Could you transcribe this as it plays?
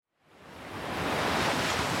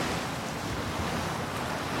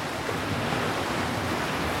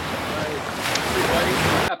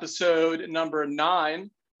episode number 9.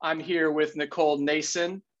 I'm here with Nicole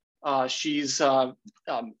Nason. She's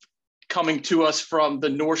coming to us from the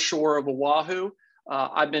North Shore of Oahu.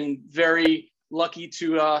 I've been very lucky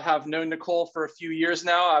to have known Nicole for a few years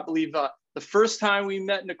now. I believe the first time we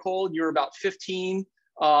met Nicole, you were about 15.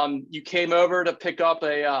 You came over to pick up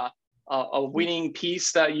a winning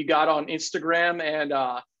piece that you got on Instagram, and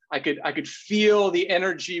I could feel the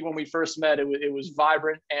energy when we first met. It was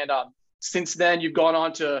vibrant, and since then you've gone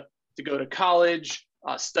on to go to college,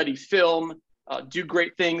 study film, do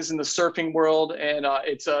great things in the surfing world, and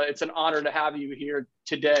it's an honor to have you here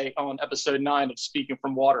today on episode 9 of Speaking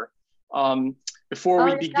from Water. Before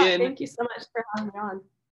we begin, thank you so much for having me on.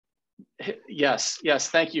 Yes,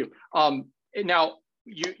 thank you. Now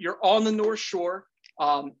you're on the North Shore.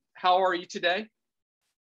 How are you today?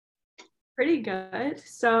 Pretty good.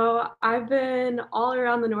 So I've been all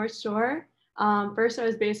around the North Shore. First, I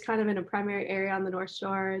was based kind of in a primary area on the North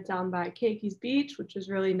Shore down by Keikis Beach, which was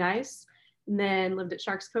really nice. And then lived at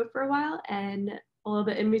Sharks Cove for a while and a little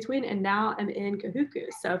bit in between. And now I'm in Kahuku.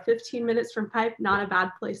 So 15 minutes from Pipe, not a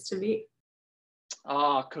bad place to be.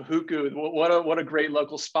 Kahuku, what a great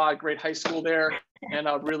local spot, great high school there, and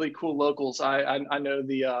really cool locals. I know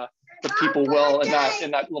the people well in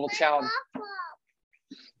that little town.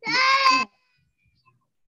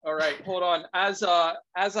 All right, hold on. As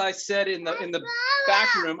I said in the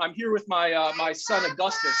back room, I'm here with my son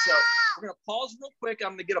Augustus. So we're gonna pause real quick.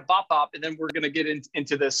 I'm gonna get a bop, and then we're gonna get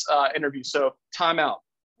into this interview. So time out.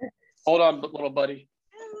 Hold on, little buddy.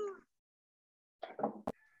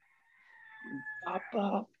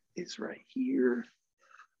 Bop is right here.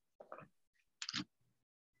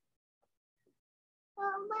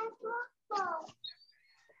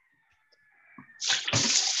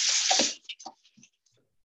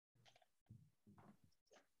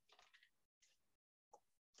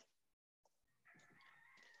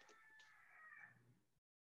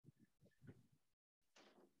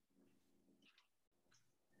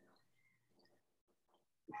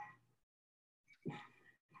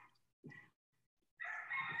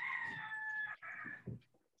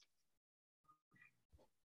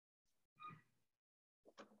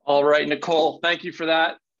 All right, Nicole, thank you for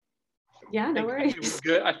that. Yeah, no worries.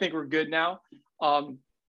 I think we're good now.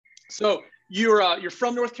 So you're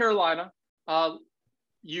from North Carolina.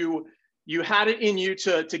 You had it in you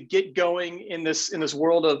to get going in this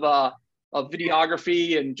world of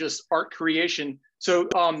videography and just art creation. So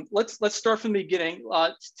let's start from the beginning.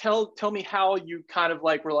 Tell me how you kind of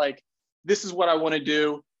were like, this is what I want to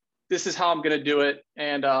do. This is how I'm going to do it,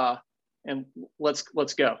 and let's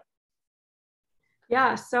go.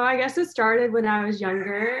 Yeah, so I guess it started when I was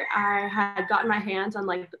younger. I had gotten my hands on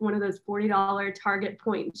one of those $40 Target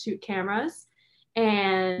point and shoot cameras.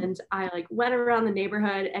 And I went around the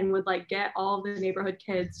neighborhood and would get all of the neighborhood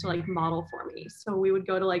kids to model for me. So we would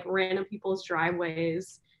go to random people's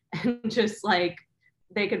driveways and just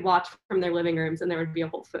they could watch from their living rooms, and there would be a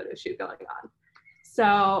whole photo shoot going on.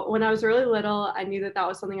 So when I was really little, I knew that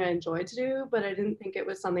was something I enjoyed to do, but I didn't think it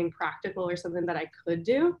was something practical or something that I could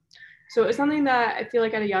do. So it was something that I feel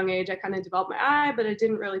at a young age, I kind of developed my eye, but I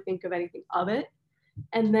didn't really think of anything of it.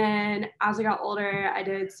 And then as I got older, I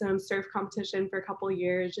did some surf competition for a couple of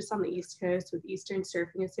years just on the East Coast with Eastern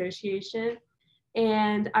Surfing Association.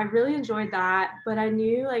 And I really enjoyed that. But I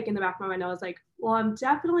knew in the back of my mind, I was well, I'm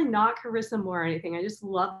definitely not Carissa Moore or anything. I just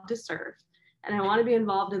love to surf. And I want to be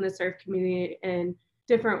involved in the surf community in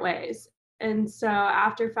different ways. And so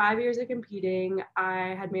after 5 years of competing,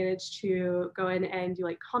 I had managed to go in and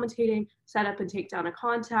do commentating, set up and take down a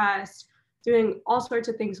contest, doing all sorts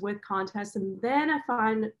of things with contests. And then I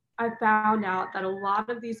found out that a lot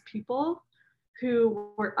of these people who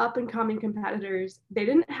were up and coming competitors, they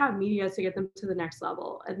didn't have media to get them to the next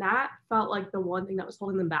level. And that felt like the one thing that was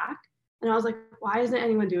holding them back. And I was like, why isn't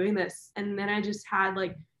anyone doing this? And then I just had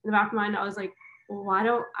in the back of my mind, I was like, well, why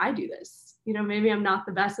don't I do this? Maybe I'm not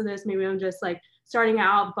the best at this. Maybe I'm just starting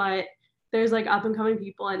out, but there's up and coming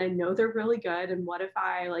people and I know they're really good. And what if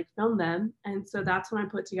I film them? And so that's when I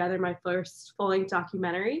put together my first full-length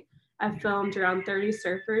documentary. I filmed around 30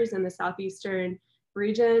 surfers in the Southeastern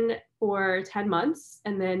region for 10 months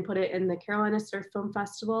and then put it in the Carolina Surf Film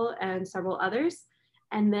Festival and several others.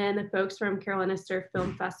 And then the folks from Carolina Surf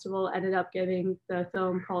Film Festival ended up giving the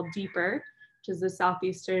film called Deeper, which is the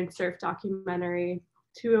Southeastern surf documentary,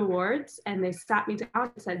 2 awards. And they sat me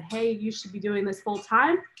down and said, hey, you should be doing this full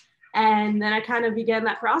time. And then I kind of began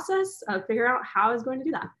that process of figuring out how I was going to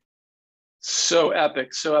do that. So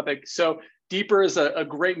epic, so epic. So Deeper is a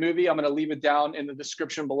great movie. I'm going to leave it down in the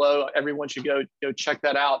description below. Everyone should go check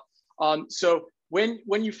that out. So when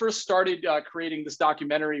you first started creating this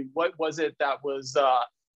documentary, what was it that was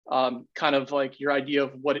kind of like your idea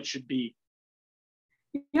of what it should be?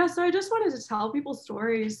 Yeah, so I just wanted to tell people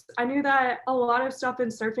stories. I knew that a lot of stuff in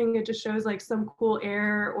surfing, it just shows like some cool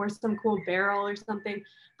air or some cool barrel or something.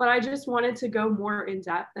 But I just wanted to go more in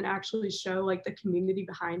depth and actually show like the community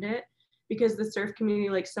behind it, because the surf community,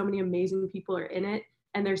 like so many amazing people are in it,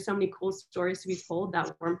 and there's so many cool stories to be told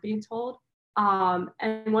that weren't being told. And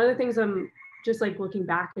one of the things I'm just like looking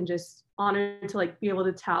back and just honored to like be able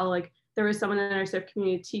to tell, like there was someone in our surf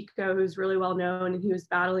community, Tico, who's really well known, and he was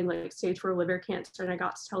battling like stage 4 liver cancer. And I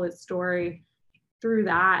got to tell his story through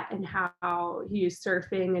that, and how he used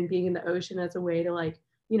surfing and being in the ocean as a way to like,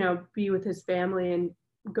 you know, be with his family and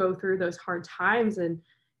go through those hard times. And,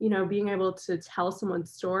 you know, being able to tell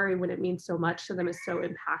someone's story when it means so much to them is so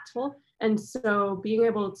impactful. And so being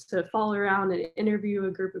able to follow around and interview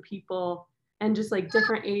a group of people and just like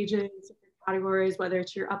different ages, categories, whether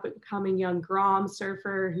it's your up and coming young Grom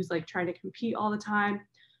surfer who's like trying to compete all the time,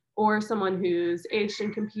 or someone who's aged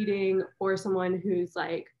and competing, or someone who's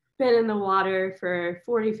like been in the water for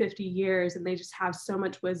 40, 50 years and they just have so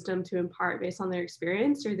much wisdom to impart based on their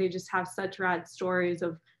experience, or they just have such rad stories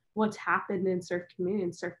of what's happened in surf community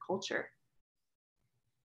and surf culture.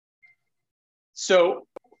 So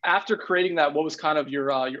after creating that, what was kind of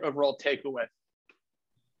your overall takeaway?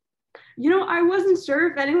 You know, I wasn't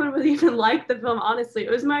sure if anyone would even like the film, honestly.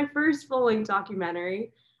 It was my first full-length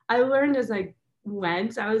documentary. I learned as I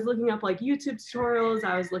went. I was looking up like YouTube tutorials,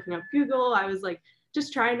 I was looking up Google, I was like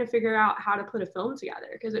just trying to figure out how to put a film together,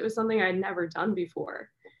 because it was something I'd never done before.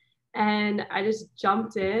 And I just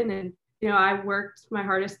jumped in, and, you know, I worked my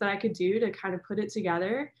hardest that I could do to kind of put it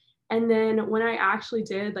together. And then when I actually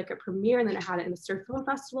did like a premiere, and then I had it in the surf film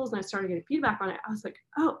festivals and I started getting feedback on it, I was like,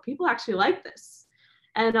 oh, people actually like this.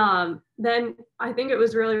 And then I think it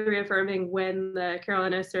was really reaffirming when the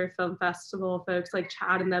Carolina Surf Film Festival folks like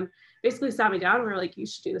Chad and them basically sat me down and were like, you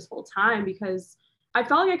should do this full time, because I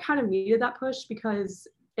felt like I kind of needed that push, because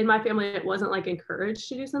in my family, it wasn't like encouraged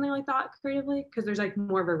to do something like that creatively, because there's like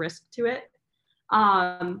more of a risk to it.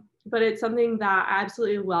 But it's something that I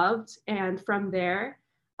absolutely loved. And from there,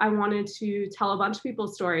 I wanted to tell a bunch of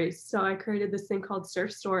people's stories. So I created this thing called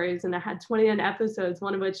Surf Stories, and I had 29 episodes,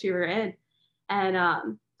 one of which you were in.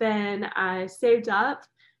 And then I saved up.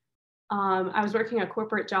 I was working a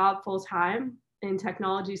corporate job full time in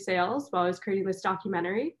technology sales while I was creating this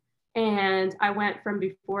documentary. And I went from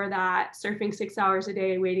before that surfing 6 hours a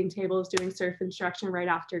day, waiting tables, doing surf instruction right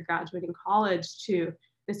after graduating college, to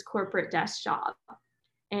this corporate desk job.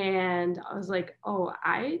 And I was like, oh,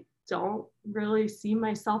 I don't really see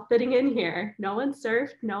myself fitting in here. No one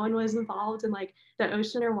surfed, no one was involved in like the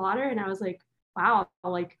ocean or water. And I was like, wow,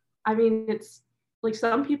 like, I mean, it's like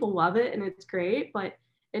some people love it and it's great, but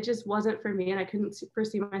it just wasn't for me. And I couldn't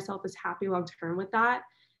foresee myself as happy long term with that.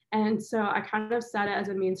 And so I kind of set it as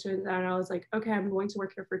a means to, and I was like, okay, I'm going to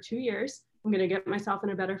work here for 2 years. I'm going to get myself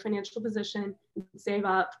in a better financial position, save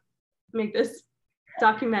up, make this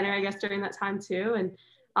documentary, I guess, during that time too. And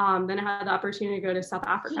then I had the opportunity to go to South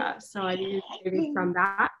Africa. So I used savings from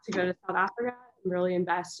that to go to South Africa and really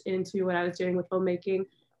invest into what I was doing with filmmaking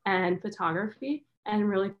and photography, and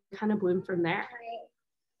really kind of bloomed from there.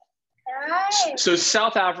 So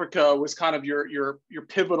South Africa was kind of your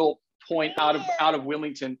pivotal point out of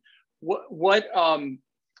Wilmington. What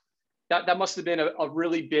that must have been a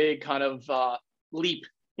really big kind of leap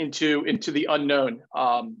into the unknown.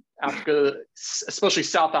 Africa, especially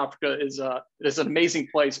South Africa, is an amazing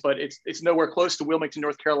place, but it's nowhere close to Wilmington,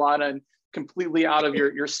 North Carolina, and completely out of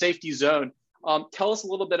your safety zone. Tell us a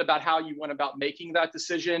little bit about how you went about making that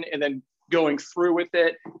decision, and then going through with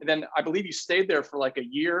it. And then I believe you stayed there for like a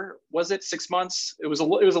year. Was it 6 months? It was a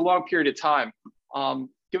long period of time.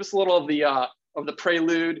 Give us a little of the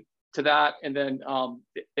prelude to that, and then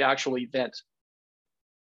the actual event.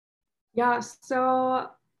 Yeah,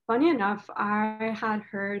 so funny enough, I had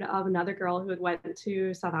heard of another girl who had went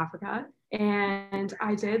to South Africa, and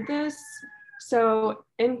I did this. So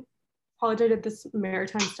in college, I did this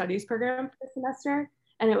maritime studies program for the semester,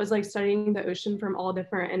 and it was like studying the ocean from all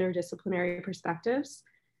different interdisciplinary perspectives.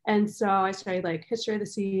 And so I studied like history of the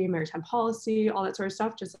sea, maritime policy, all that sort of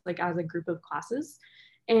stuff, just like as a group of classes.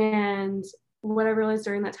 And what I realized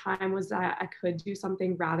during that time was that I could do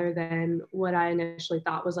something rather than what I initially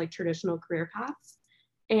thought was like traditional career paths.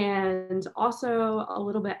 And also a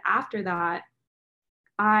little bit after that,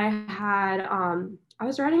 I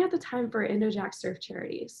was writing at the time for Indo-Jack Surf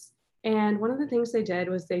Charities. And one of the things they did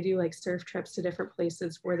was they do like surf trips to different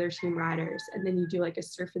places for their team riders. And then you do like a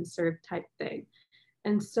surf and serve type thing.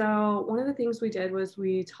 And so one of the things we did was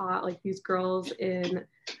we taught like these girls in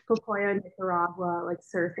Cocoya, Nicaragua, like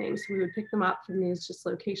surfing. So we would pick them up from these just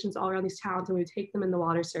locations all around these towns and we would take them in the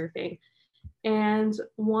water surfing. And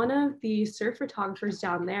one of the surf photographers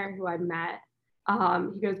down there who I met,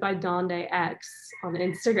 he goes by Donde X on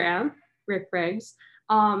Instagram, Rick Briggs.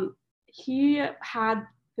 He had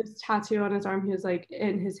this tattoo on his arm. He was like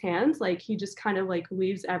in his hands, like he just kind of like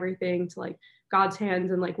leaves everything to like God's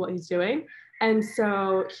hands and like what he's doing. And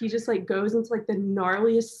so he just like goes into like the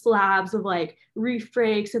gnarliest slabs of like reef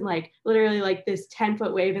breaks and like literally like this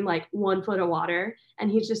 10-foot wave in like 1 foot of water.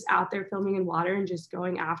 And he's just out there filming in water and just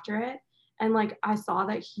going after it. And like I saw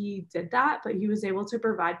that he did that, but he was able to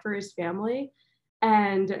provide for his family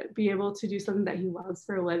and be able to do something that he loves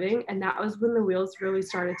for a living. And that was when the wheels really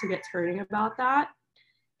started to get turning about that.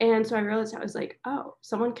 And so I realized, I was like, oh,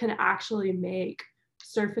 someone can actually make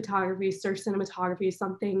surf photography, surf cinematography,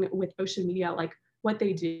 something with ocean media, like what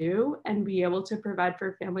they do, and be able to provide for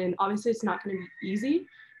a family. And obviously it's not going to be easy,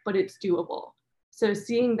 but it's doable. So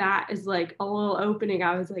seeing that as like a little opening,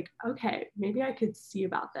 I was like, okay, maybe I could see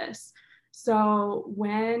about this. So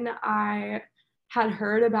when I had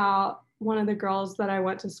heard about one of the girls that I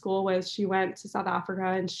went to school with, she went to South Africa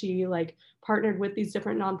and she like partnered with these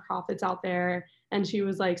different nonprofits out there. And she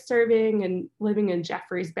was like serving and living in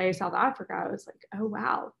Jeffreys Bay, South Africa. I was like, oh,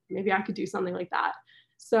 wow, maybe I could do something like that.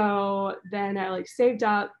 So then I like saved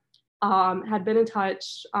up, had been in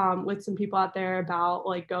touch with some people out there about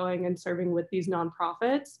like going and serving with these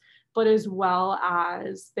nonprofits, but as well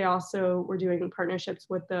as they also were doing partnerships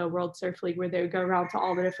with the World Surf League where they would go around to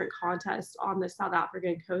all the different contests on the South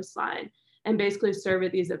African coastline and basically serve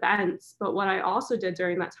at these events. But what I also did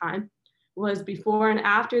during that time was before and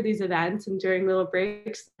after these events and during little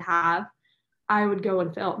breaks I would go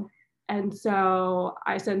and film. And so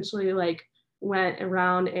I essentially like went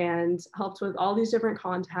around and helped with all these different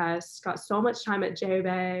contests, got so much time at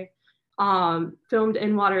J-Bay, filmed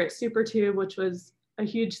in water at Super Tube, which was a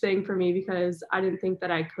huge thing for me because I didn't think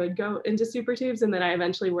that I could go into super tubes. And then I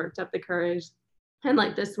eventually worked up the courage and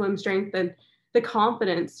like the swim strength and the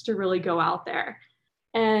confidence to really go out there.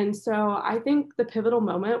 And so I think the pivotal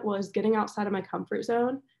moment was getting outside of my comfort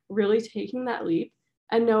zone, really taking that leap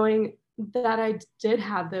and knowing that I did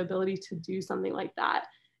have the ability to do something like that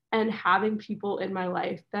and having people in my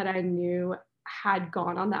life that I knew had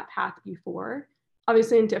gone on that path before,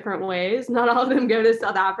 obviously in different ways. Not all of them go to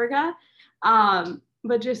South Africa,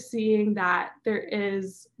 but just seeing that there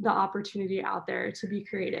is the opportunity out there to be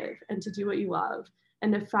creative and to do what you love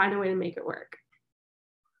and to find a way to make it work.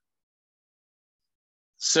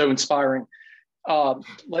 So inspiring.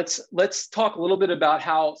 Let's talk a little bit about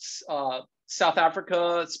how South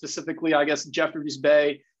Africa, specifically, I guess Jeffreys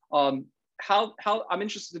Bay. How I'm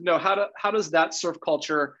interested to know how does that surf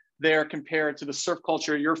culture there compare to the surf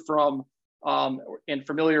culture you're from and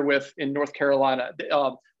familiar with in North Carolina?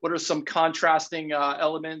 What are some contrasting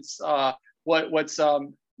elements? What's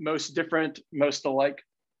most different, most alike?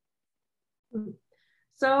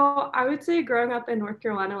 So I would say growing up in North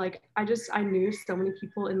Carolina, like I knew so many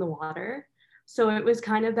people in the water. So it was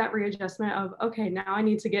kind of that readjustment of, okay, now I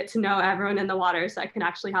need to get to know everyone in the water so I can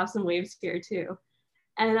actually have some waves here too.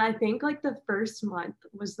 And I think like the first month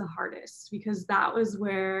was the hardest because that was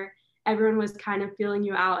where everyone was kind of feeling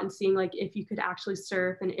you out and seeing like if you could actually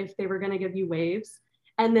surf and if they were going to give you waves.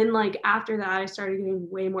 And then like after that, I started getting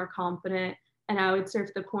way more confident and I would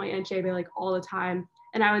surf the point at J-Bay like all the time.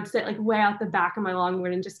 And I would sit like way out the back of my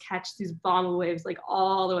longboard and just catch these bomb of waves like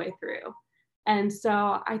all the way through. And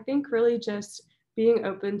so I think really just being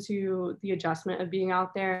open to the adjustment of being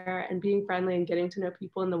out there and being friendly and getting to know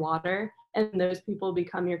people in the water, and those people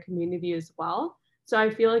become your community as well. So I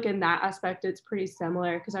feel like in that aspect, it's pretty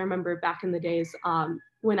similar because I remember back in the days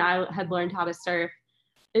when I had learned how to surf,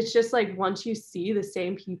 it's just like once you see the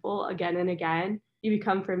same people again and again, you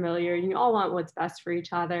become familiar and you all want what's best for each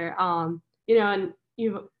other. And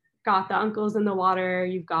you've got the uncles in the water,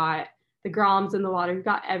 you've got the groms in the water, you've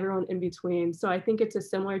got everyone in between. So I think it's a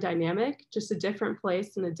similar dynamic, just a different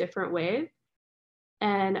place and a different wave.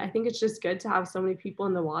 And I think it's just good to have so many people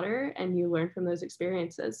in the water and you learn from those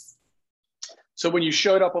experiences. So when you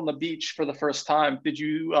showed up on the beach for the first time, did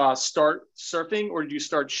you start surfing or did you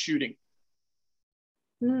start shooting?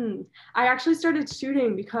 I actually started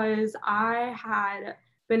shooting because I had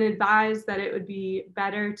been advised that it would be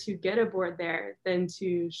better to get aboard there than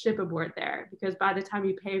to ship aboard there, because by the time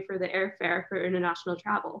you pay for the airfare for international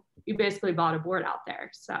travel, you basically bought a board out there.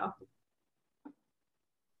 So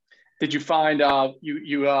did you find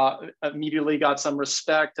you immediately got some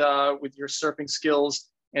respect with your surfing skills,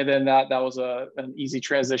 and then that was an easy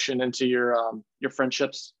transition into your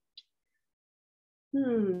friendships?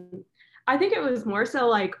 Hmm. I think it was more so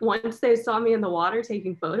like once they saw me in the water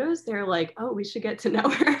taking photos, they're like, oh, we should get to know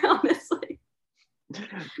her, honestly. Because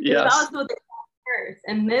that Yes. was what they saw first.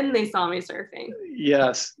 And then they saw me surfing.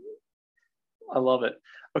 Yes. I love it.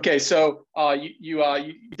 Okay, so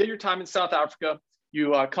you did your time in South Africa.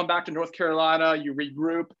 You come back to North Carolina. You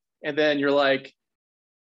regroup, and then you're like,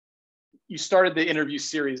 you started the interview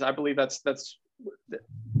series. I believe that's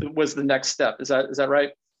was the next step. Is that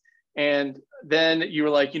right? And then you were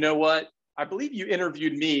like, you know what? I believe you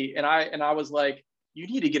interviewed me, and I was like, you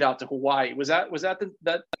need to get out to Hawaii. Was that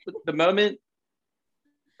the moment?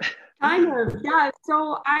 Kind of, yeah.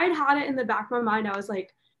 So I'd had it in the back of my mind. I was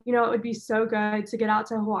like, you know, it would be so good to get out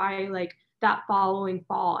to Hawaii like that following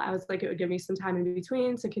fall. I was like, it would give me some time in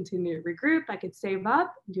between to continue to regroup. I could save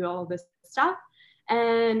up, do all of this stuff.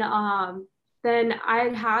 And then I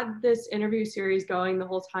had this interview series going the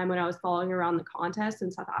whole time when I was following around the contest in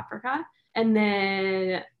South Africa. And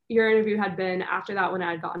then your interview had been after that when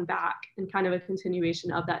I had gotten back, and kind of a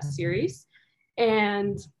continuation of that series.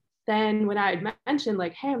 And then when I had mentioned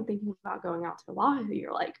like, hey, I'm thinking about going out to Oahu,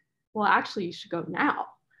 you're like, well, actually, you should go now.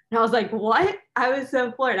 And I was like, what? I was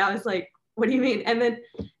so floored. I was like, what do you mean? And then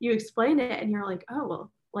you explained it, and you're like, oh,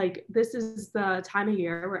 well, like this is the time of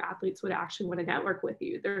year where athletes would actually want to network with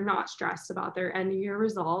you. They're not stressed about their end of year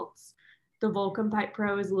results. The Volcom Pipe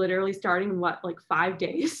Pro is literally starting in what, like 5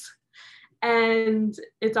 days. And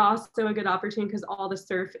it's also a good opportunity because all the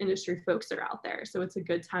surf industry folks are out there. So it's a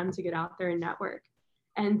good time to get out there and network.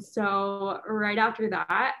 And so right after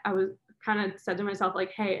that, I was kind of said to myself,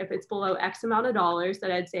 like, hey, if it's below X amount of dollars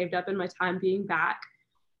that I'd saved up in my time being back,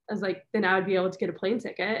 I was like, then I would be able to get a plane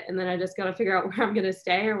ticket. And then I just got to figure out where I'm going to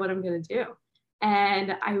stay or what I'm going to do.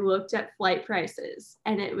 And I looked at flight prices,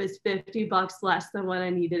 and it was $50 less than what I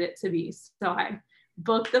needed it to be. So I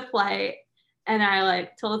booked the flight, and I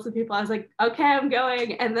like told some people, I was like, okay, I'm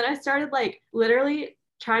going. And then I started like literally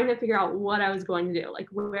trying to figure out what I was going to do, like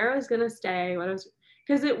where I was going to stay,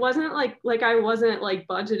 because it wasn't like I wasn't like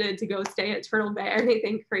budgeted to go stay at Turtle Bay or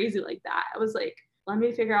anything crazy like that. I was like, let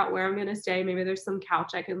me figure out where I'm going to stay. Maybe there's some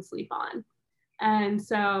couch I can sleep on. And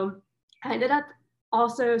so I ended up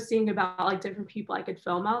also seeing about like different people I could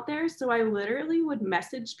film out there. So I literally would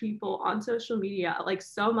message people on social media like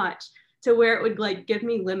so much to where it would like give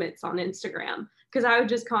me limits on Instagram, because I would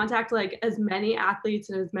just contact like as many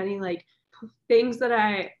athletes and as many like things that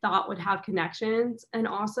I thought would have connections. And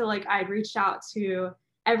also like I'd reached out to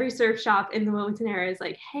every surf shop in the Wilmington area, is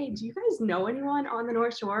like, hey, do you guys know anyone on the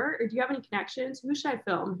North Shore, or do you have any connections? Who should I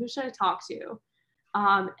film? Who should I talk to?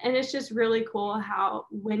 And it's just really cool how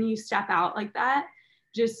when you step out like that,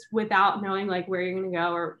 just without knowing like where you're going to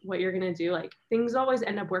go or what you're going to do, like things always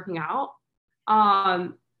end up working out.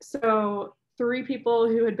 So 3 people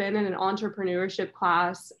who had been in an entrepreneurship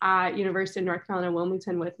class at University of North Carolina,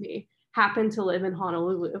 Wilmington with me happened to live in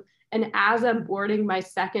Honolulu. And as I'm boarding my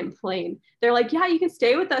second plane, they're like, yeah, you can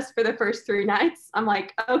stay with us for the first 3 nights. I'm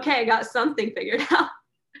like, okay, I got something figured out.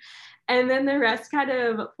 And then the rest kind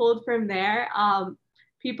of pulled from there.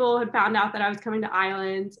 People had found out that I was coming to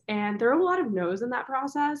Island, and there were a lot of no's in that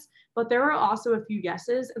process, but there were also a few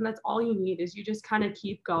yeses. And that's all you need, is you just kind of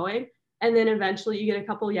keep going. And then eventually you get a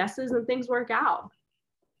couple yeses and things work out.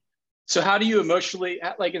 So how do you emotionally,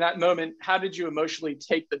 like in that moment, how did you emotionally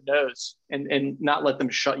take the no's and not let them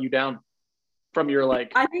shut you down from your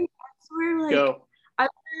like, I think that's where like, go?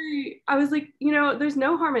 I was like, you know, there's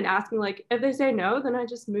no harm in asking. Like, if they say no, then I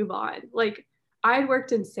just move on. Like, I had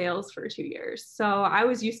worked in sales for 2 years, so I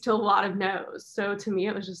was used to a lot of no's. So to me,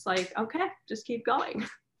 it was just like, okay, just keep going.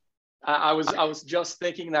 I was just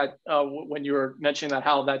thinking that when you were mentioning that,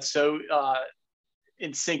 how that's so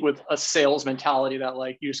in sync with a sales mentality, that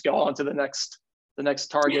like you just go on to the next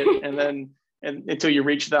target, and then until you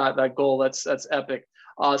reach that goal. That's epic.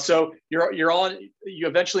 So you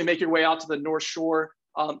eventually make your way out to the North Shore.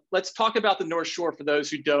 Let's talk about the North Shore for those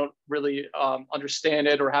who don't really understand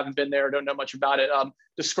it or haven't been there, or don't know much about it.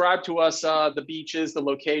 Describe to us the beaches, the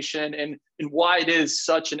location, and why it is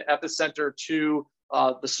such an epicenter to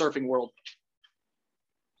the surfing world.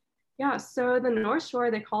 Yeah, so the North Shore,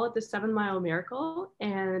 they call it the 7 Mile Miracle,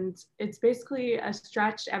 and it's basically a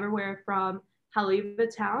stretch everywhere from Haleiwa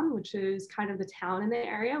Town, which is kind of the town in the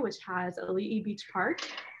area, which has Ali'i Beach Park,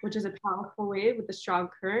 which is a powerful wave with a strong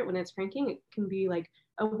current. When it's cranking, it can be like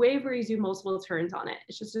a wave where you do multiple turns on it.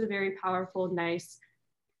 It's just a very powerful, nice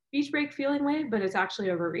beach break feeling wave, but it's actually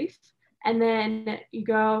over reef. And then you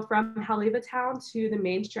go from Haleiwa Town to the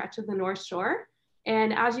main stretch of the North Shore.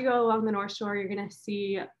 And as you go along the North Shore, you're going to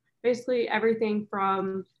see basically everything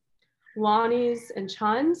from Lonnie's and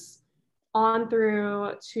Chun's on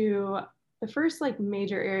through to the first like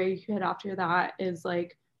major area you hit after that is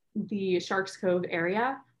like the Sharks Cove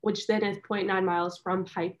area, which then is 0.9 miles from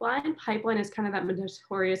Pipeline. Pipeline is kind of that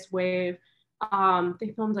notorious wave.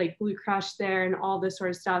 They filmed like Blue Crush there and all this sort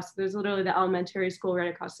of stuff. So there's literally the elementary school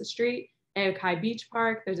right across the street, Aokai Beach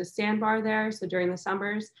Park. There's a sandbar there. So during the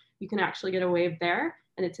summers, you can actually get a wave there,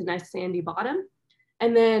 and it's a nice sandy bottom.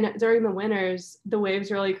 And then during the winters, the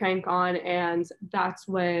waves really crank on, and that's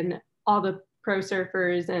when all the pro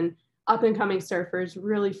surfers and up and coming surfers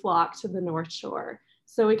really flock to the North Shore.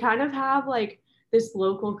 So we kind of have like this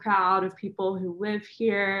local crowd of people who live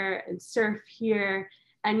here and surf here.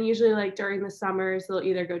 And usually like during the summers, they'll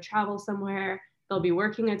either go travel somewhere, they'll be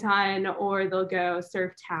working a ton, or they'll go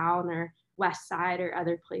surf town or West Side or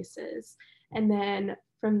other places. And then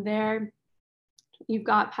from there, you've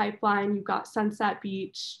got Pipeline, you've got Sunset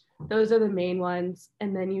Beach. Those are the main ones.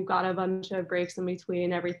 And then you've got a bunch of breaks in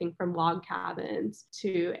between, everything from log cabins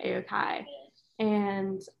to Aokai.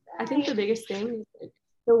 And I think the biggest thing is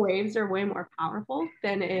the waves are way more powerful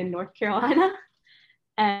than in North Carolina.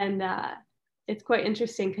 And it's quite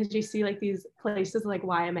interesting because you see like these places like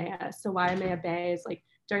Waimea. So Waimea Bay is like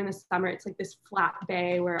during the summer, it's like this flat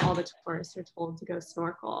bay where all the tourists are told to go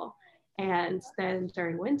snorkel. And then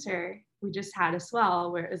during winter, we just had a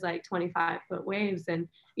swell where it was like 25-foot waves. And,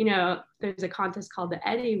 you know, there's a contest called the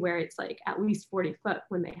Eddy where it's like at least 40 foot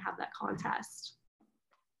when they have that contest.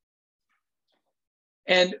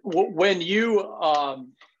 And when you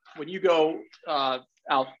go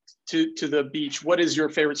out to the beach, what is your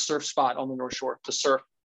favorite surf spot on the North Shore to surf?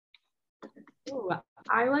 Ooh,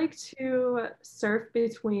 I like to surf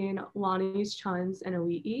between Lonnie's Chuns and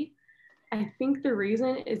Ali'i. I think the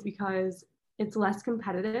reason is because it's less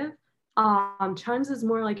competitive. Chuns is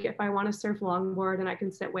more like if I want to surf longboard and I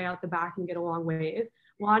can sit way out the back and get a long wave.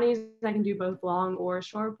 Lonnie's, I can do both long or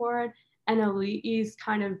shortboard. And Ali'i's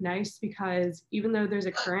kind of nice because even though there's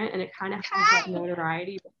a current and it kind of has that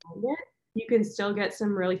notoriety behind it, you can still get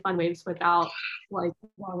some really fun waves without like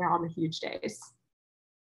going out on the huge days.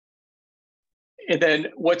 And then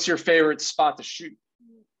what's your favorite spot to shoot?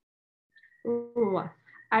 Ooh,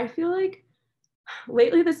 I feel like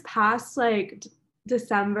lately this past like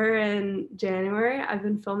December and January, I've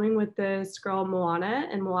been filming with this girl, Moana,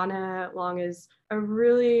 and Moana Long is a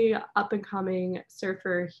really up and coming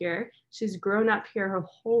surfer here. She's grown up here her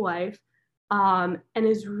whole life and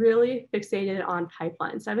is really fixated on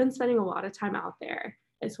Pipeline. So I've been spending a lot of time out there.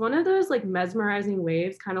 It's one of those like mesmerizing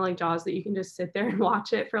waves, kind of like Jaws, that you can just sit there and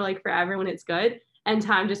watch it for like forever when it's good. And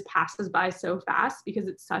time just passes by so fast because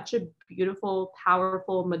it's such a beautiful,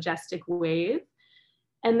 powerful, majestic wave.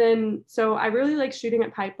 And then, so I really like shooting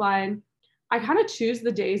at Pipeline. I kind of choose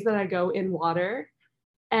the days that I go in water.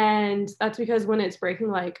 And that's because when it's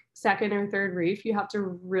breaking like second or third reef, you have to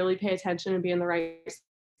really pay attention and be in the right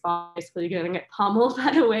spot. Basically, you're going to get pummeled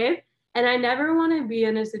by a wave. And I never want to be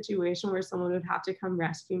in a situation where someone would have to come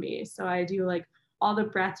rescue me. So I do like all the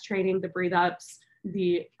breath training, the breathe ups,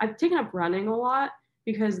 I've taken up running a lot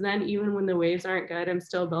because then even when the waves aren't good, I'm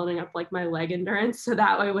still building up like my leg endurance. So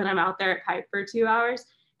that way when I'm out there at Pipe for 2 hours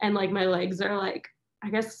and like my legs are like, I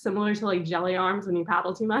guess similar to like jelly arms when you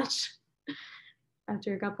paddle too much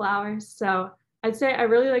after a couple hours. So I'd say I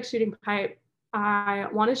really like shooting Pipe. I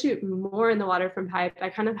want to shoot more in the water from Pipe. I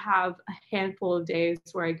kind of have a handful of days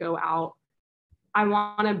where I go out. I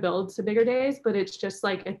want to build to bigger days, but it's just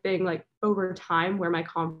like a thing like over time where my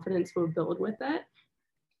confidence will build with it,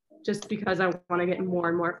 just because I want to get more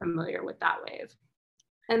and more familiar with that wave.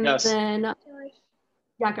 And yes. Then,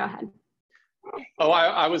 yeah, go ahead. Oh,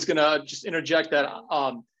 I was gonna just interject that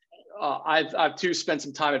I've too spent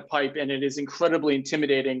some time at Pipe, and it is incredibly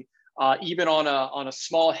intimidating. Even on a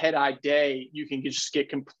small head-eye day, you can just get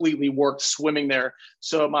completely worked swimming there.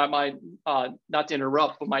 So my not to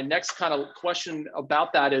interrupt, but my next kind of question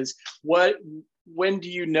about that is when do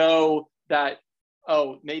you know that,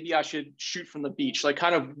 oh, maybe I should shoot from the beach? Like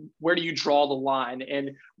kind of where do you draw the line,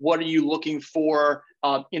 and what are you looking for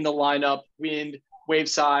in the lineup, wind, wave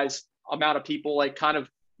size, amount of people, like kind of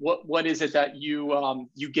what is it that you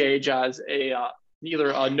gauge as a either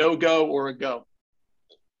a no-go or a go?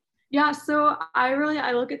 Yeah, so I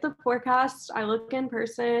look at the forecast, I look in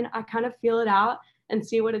person, I kind of feel it out and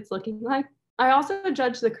see what it's looking like. I also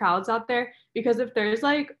judge the crowds out there because if there's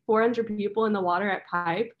like 400 people in the water at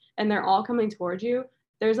Pipe and they're all coming towards you,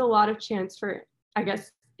 there's a lot of chance for, I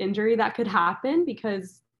guess, injury that could happen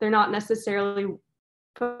because they're not necessarily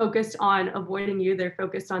focused on avoiding you, they're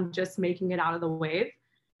focused on just making it out of the wave.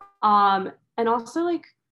 And also like,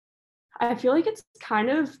 I feel like it's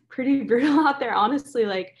kind of pretty brutal out there, honestly.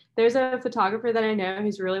 Like there's a photographer that I know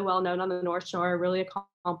who's really well known on the North Shore, really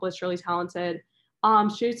accomplished, really talented.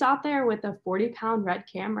 shoots out there with a 40-pound red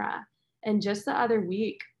camera. And just the other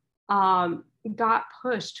week, got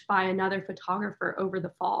pushed by another photographer over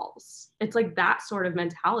the falls. It's like that sort of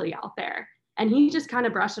mentality out there. And he just kind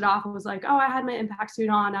of brushed it off and was like, oh, I had my impact suit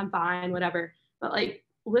on, I'm fine, whatever. But like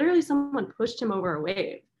literally someone pushed him over a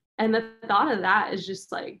wave. And the thought of that is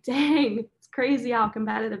just like, dang, it's crazy how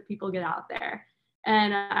competitive people get out there.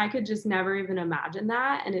 And I could just never even imagine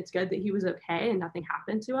that. And it's good that he was okay and nothing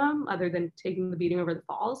happened to him other than taking the beating over the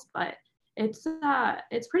falls. But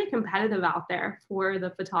it's pretty competitive out there for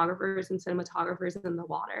the photographers and cinematographers in the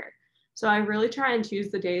water. So I really try and choose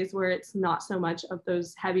the days where it's not so much of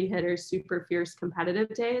those heavy hitters, super fierce competitive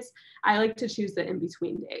days. I like to choose the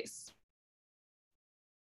in-between days.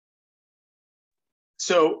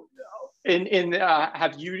 So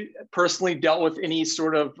have you personally dealt with any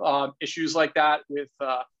sort of issues like that with,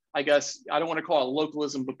 I guess, I don't want to call it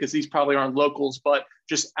localism because these probably aren't locals, but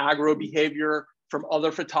just aggro behavior from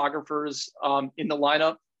other photographers in the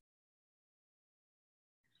lineup?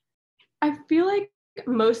 I feel like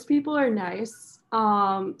most people are nice.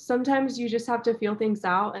 Sometimes you just have to feel things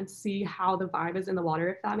out and see how the vibe is in the water,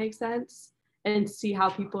 if that makes sense, and see how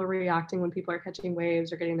people are reacting when people are catching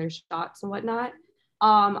waves or getting their shots and whatnot.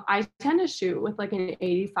 I tend to shoot with like an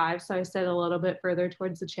 85, so I sit a little bit further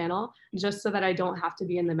towards the channel just so that I don't have to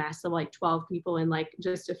be in the mess of like 12 people in like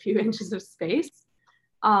just a few inches of space.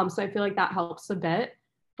 So I feel like that helps a bit.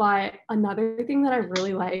 But another thing that I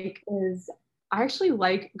really like is I actually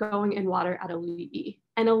like going in water at Ali'i.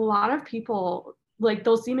 And a lot of people, like,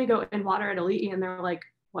 they'll see me go in water at Ali'i and they're like,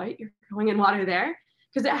 what, you're going in water there?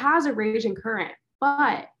 Because it has a raging current.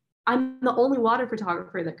 But I'm the only water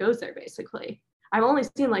photographer that goes there, basically. I've only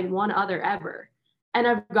seen like one other ever. And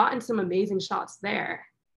I've gotten some amazing shots there.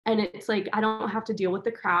 And it's like, I don't have to deal with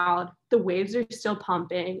the crowd. The waves are still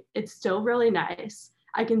pumping. It's still really nice.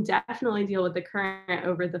 I can definitely deal with the current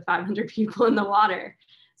over the 500 people in the water.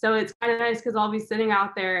 So it's kind of nice because I'll be sitting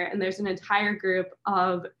out there and there's an entire group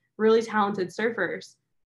of really talented surfers.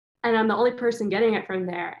 And I'm the only person getting it from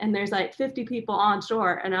there. And there's like 50 people on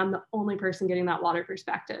shore and I'm the only person getting that water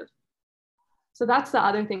perspective. So that's the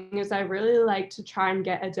other thing is I really like to try and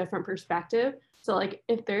get a different perspective. So like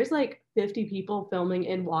if there's like 50 people filming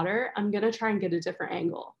in water, I'm going to try and get a different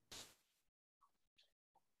angle.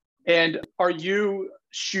 And are you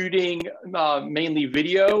shooting mainly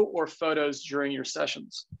video or photos during your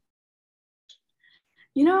sessions?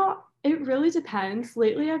 You know, it really depends.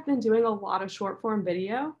 Lately, I've been doing a lot of short form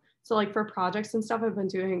video. So like for projects and stuff, I've been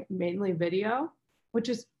doing mainly video, which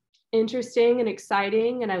is interesting and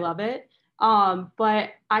exciting and I love it.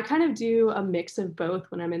 But I kind of do a mix of both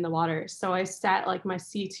when I'm in the water. So I set like my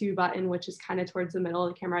C2 button, which is kind of towards the middle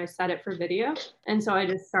of the camera. I set it for video. And so I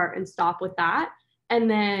just start and stop with that. And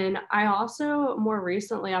then I also more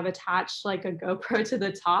recently I've attached like a GoPro to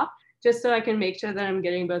the top just so I can make sure that I'm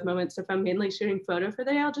getting both moments. If I'm mainly shooting photo for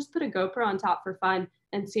the day, I'll just put a GoPro on top for fun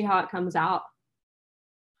and see how it comes out.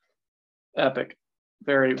 Epic.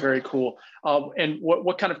 Very, very cool. And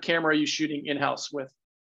what kind of camera are you shooting in-house with?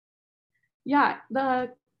 Yeah,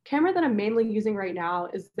 the camera that I'm mainly using right now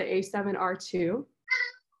is the A7R2.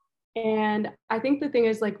 And I think the thing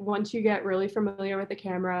is like once you get really familiar with the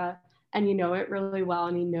camera and you know it really well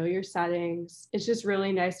and you know your settings, it's just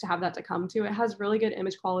really nice to have that to come to. It has really good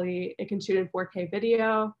image quality. It can shoot in 4K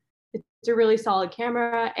video. It's a really solid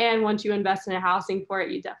camera. And once you invest in a housing for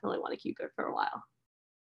it, you definitely want to keep it for a while.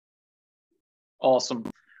 Awesome.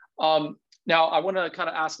 Now I want to kind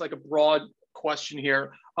of ask like a broad question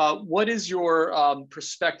here. What is your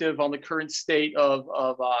perspective on the current state of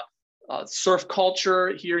surf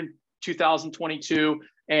culture here in 2022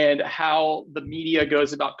 and how the media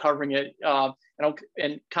goes about covering it?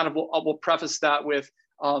 And kind of we'll preface that with,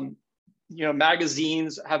 you know,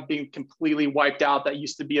 magazines have been completely wiped out. That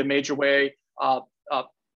used to be a major way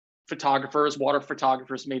photographers, water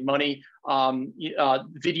photographers made money.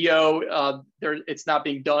 Video, it's not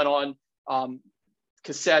being done on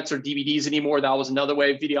cassettes or DVDs anymore. That was another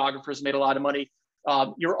way videographers made a lot of money.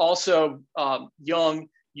 You're also young.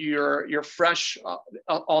 You're fresh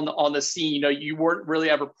on the scene. You know, you weren't really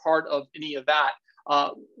ever part of any of that.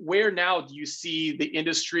 Where now do you see the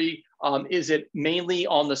industry? Is it mainly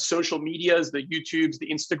on the social medias, the YouTubes, the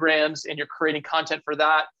Instagrams, and you're creating content for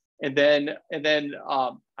that? And then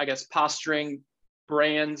I guess posturing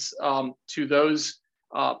brands to those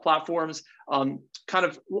platforms. Kind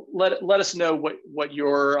of let us know what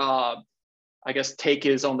your I guess take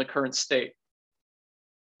is on the current state.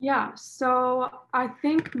 Yeah, so I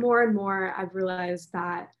think more and more I've realized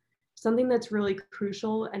that something that's really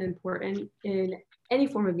crucial and important in any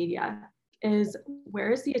form of media is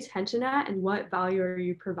where is the attention at and what value are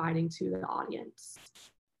you providing to the audience?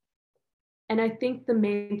 And I think the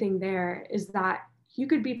main thing there is that you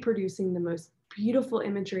could be producing the most beautiful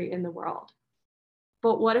imagery in the world,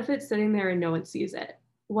 but what if it's sitting there and no one sees it?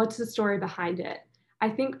 What's the story behind it? I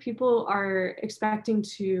think people are expecting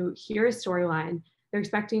to hear a storyline. They're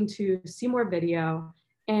expecting to see more video,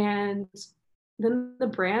 and then the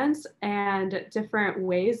brands and different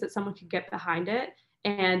ways that someone could get behind it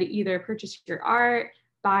and either purchase your art,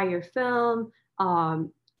 buy your film,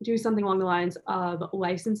 do something along the lines of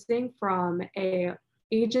licensing from a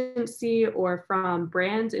agency or from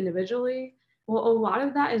brands individually. Well, a lot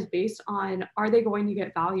of that is based on, are they going to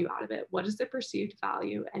get value out of it? What is the perceived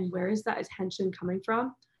value and where is that attention coming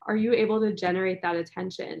from? Are you able to generate that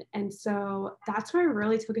attention? And so that's where I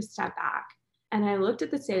really took a step back and I looked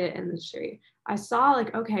at the data industry. I saw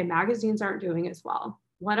like, okay, magazines aren't doing as well.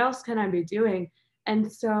 What else can I be doing? And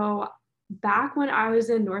so back when I was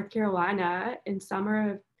in North Carolina in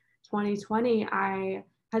summer of 2020, I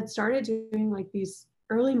had started doing like these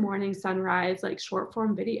early morning sunrise, like short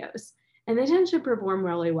form videos. And they tend to perform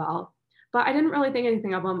really well, but I didn't really think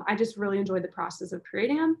anything of them. I just really enjoyed the process of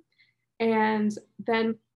creating them. And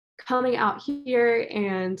then coming out here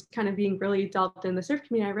and kind of being really delved in the surf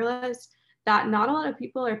community, I realized that not a lot of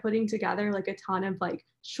people are putting together like a ton of like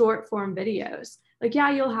short form videos. Like,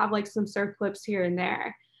 yeah, you'll have like some surf clips here and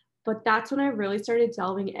there, but that's when I really started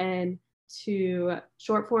delving in to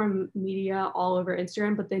short form media all over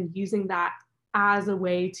Instagram, but then using that as a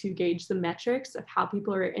way to gauge the metrics of how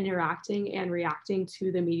people are interacting and reacting to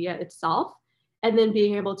the media itself, and then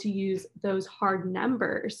being able to use those hard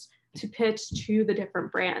numbers to pitch to the different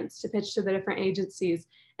brands, to pitch to the different agencies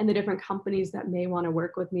and the different companies that may want to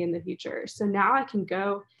work with me in the future. So now I can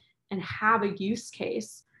go and have a use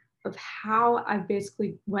case of how I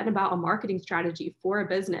basically went about a marketing strategy for a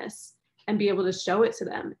business and be able to show it to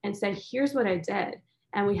them and say, here's what I did.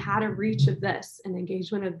 And we had a reach of this, an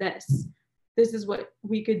engagement of this. This is what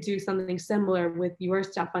we could do, something similar with your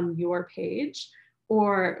stuff on your page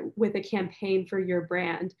or with a campaign for your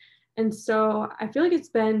brand. And so I feel like it's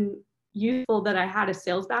been useful that I had a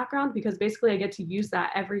sales background because basically I get to use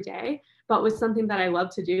that every day, but with something that I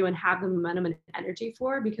love to do and have the momentum and energy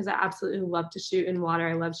for, because I absolutely love to shoot in water.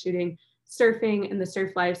 I love shooting surfing and the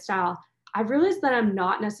surf lifestyle. I've realized that I'm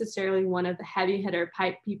not necessarily one of the heavy hitter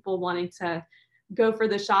pipe people wanting to go for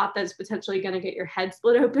the shot that's potentially going to get your head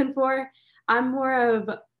split open for. I'm more of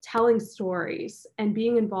telling stories and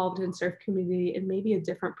being involved in surf community in maybe a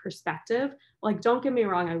different perspective. Like, don't get me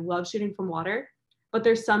wrong, I love shooting from water, but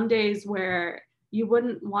there's some days where you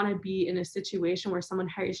wouldn't want to be in a situation where someone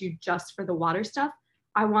hires you just for the water stuff.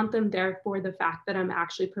 I want them there for the fact that I'm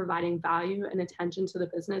actually providing value and attention to the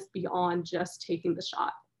business beyond just taking the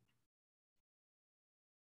shot.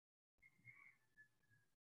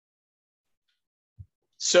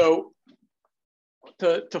 So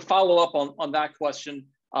to follow up on that question,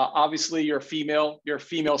 obviously you're a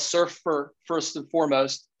female surfer first and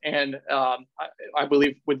foremost, and I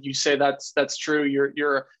believe when you say that's true.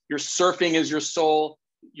 Your surfing is your soul,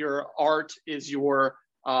 your art is your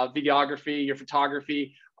videography, your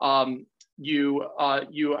photography. You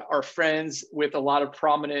are friends with a lot of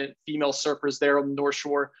prominent female surfers there on the North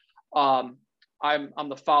Shore. I'm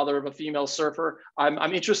the father of a female surfer.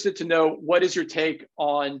 I'm interested to know, what is your take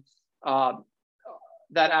on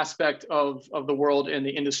that aspect of the world and the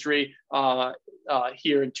industry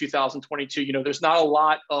here in 2022. You know, there's not a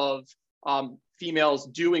lot of females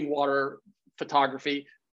doing water photography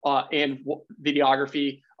and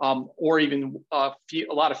videography, or even a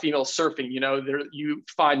lot of female surfing. You know, you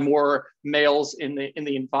find more males in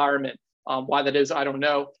the environment. Why that is, I don't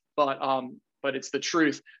know, but it's the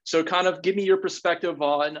truth. So kind of give me your perspective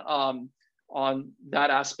on that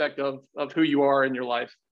aspect of who you are in your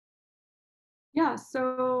life. Yeah,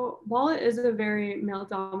 so while it is a very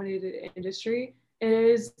male-dominated industry, it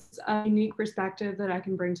is a unique perspective that I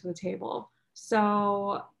can bring to the table.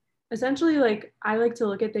 So essentially, like, I like to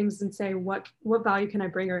look at things and say, what value can I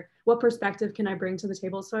bring, or what perspective can I bring to the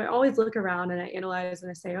table? So I always look around and I analyze and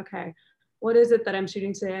I say, okay, what is it that I'm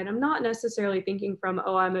shooting today? And I'm not necessarily thinking from,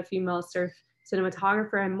 oh, I'm a female surf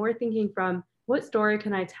cinematographer. I'm more thinking from, what story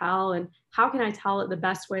can I tell and how can I tell it the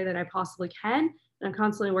best way that I possibly can? And I'm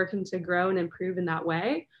constantly working to grow and improve in that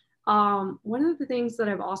way. One of the things that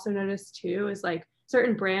I've also noticed too is like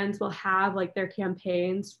certain brands will have like their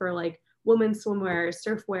campaigns for like women's swimwear,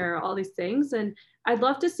 surfwear, all these things. And I'd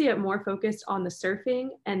love to see it more focused on the surfing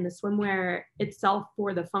and the swimwear itself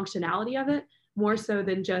for the functionality of it, more so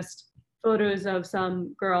than just photos of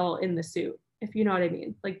some girl in the suit, if you know what I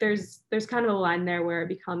mean. Like there's kind of a line there where it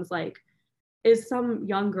becomes like, is some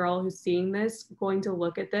young girl who's seeing this going to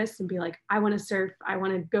look at this and be like, I want to surf, I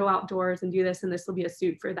want to go outdoors and do this, and this will be a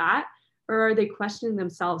suit for that? Or are they questioning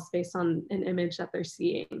themselves based on an image that they're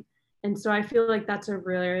seeing? And so I feel like that's a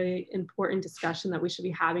really important discussion that we should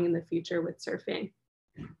be having in the future with surfing.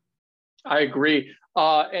 I agree.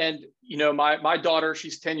 And, you know, my daughter,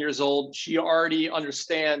 she's 10 years old. She already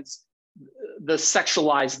understands the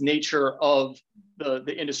sexualized nature of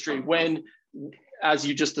the industry when, as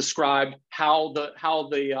you just described, how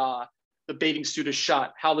the bathing suit is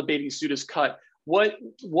shot, how the bathing suit is cut. What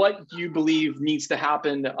do you believe needs to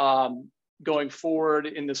happen going forward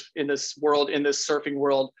in this world, in this surfing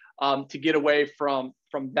world, to get away from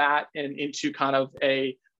that and into kind of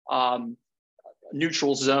a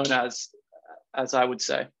neutral zone, as I would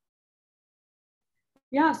say?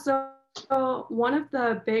 Yeah, so one of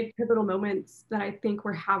the big pivotal moments that I think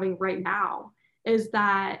we're having right now is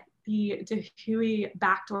that the Dahui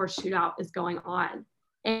backdoor shootout is going on.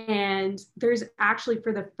 And there's actually,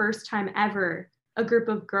 for the first time ever, a group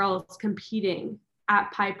of girls competing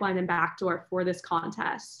at Pipeline and Backdoor for this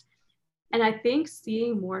contest. And I think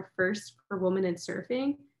seeing more firsts for women in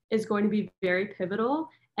surfing is going to be very pivotal.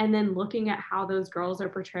 And then looking at how those girls are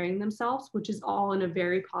portraying themselves, which is all in a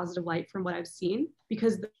very positive light from what I've seen,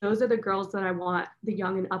 because those are the girls that I want the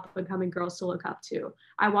young and up and coming girls to look up to.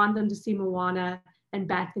 I want them to see Moana and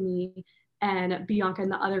Bethany and Bianca and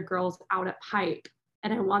the other girls out at Pipe.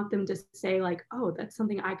 And I want them to say like, oh, that's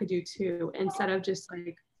something I could do too, instead of just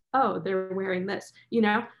like, oh, they're wearing this, you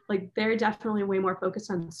know, like they're definitely way more focused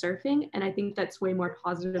on surfing. And I think that's way more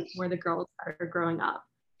positive for the girls that are growing up.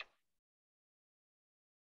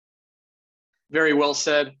 Very well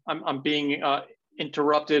said. I'm being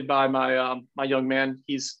interrupted by my young man.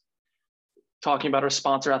 He's talking about our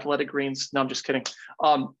sponsor, Athletic Greens. No, I'm just kidding.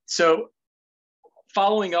 So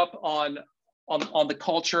following up on the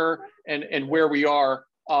culture and where we are,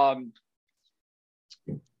 are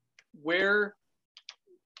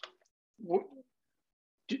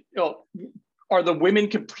the women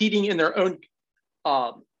competing in their own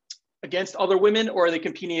against other women, or are they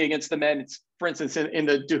competing against the men, for instance, in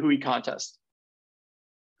the Dahui contest?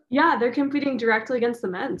 Yeah, they're competing directly against the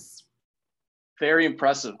men's. Very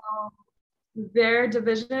impressive. Their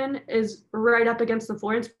division is right up against the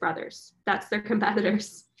Florence brothers. That's their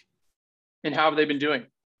competitors. And how have they been doing?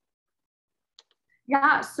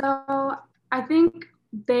 Yeah, so I think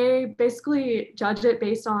they basically judge it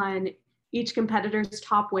based on each competitor's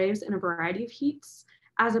top waves in a variety of heats,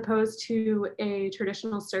 as opposed to a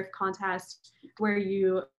traditional surf contest where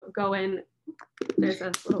you go in. There's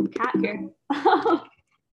a little cat here.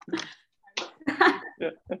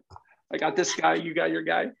 I got this guy, you got your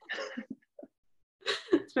guy.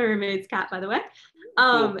 It's my roommate's cat, by the way.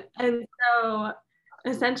 Cool. And so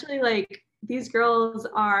essentially, like, these girls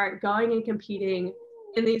are going and competing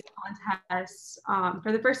in these contests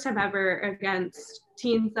for the first time ever against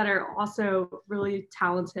teens that are also really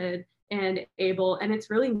talented and able. And it's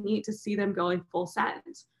really neat to see them going full send.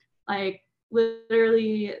 Like,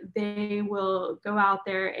 literally, they will go out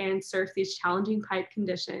there and surf these challenging pipe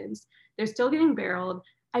conditions. They're still getting barreled.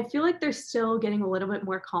 I feel like they're still getting a little bit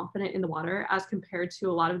more confident in the water as compared to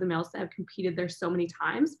a lot of the males that have competed there so many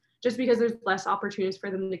times, just because there's less opportunities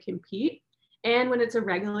for them to compete. And when it's a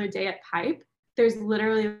regular day at Pipe, there's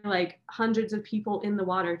literally like hundreds of people in the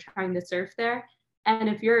water trying to surf there. And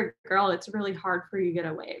if you're a girl, it's really hard for you to get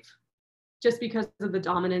a wave just because of the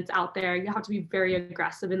dominance out there. You have to be very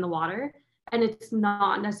aggressive in the water. And it's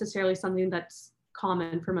not necessarily something that's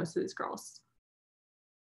common for most of these girls.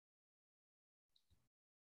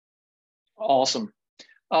 Awesome.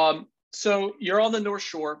 So you're on the North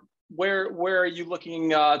Shore. Where are you looking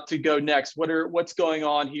to go next? What's going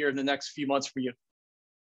on here in the next few months for you?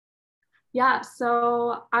 Yeah,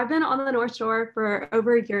 so I've been on the North Shore for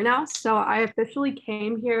over a year now. So I officially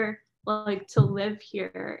came here like to live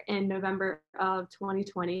here in November of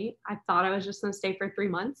 2020. I thought I was just gonna stay for 3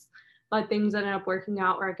 months, but things ended up working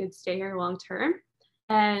out where I could stay here long term.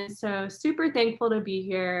 And so super thankful to be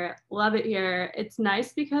here. Love it here. It's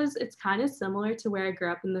nice because it's kind of similar to where I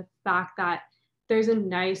grew up in the fact that there's a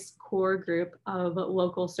nice core group of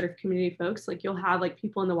local surf community folks. Like, you'll have like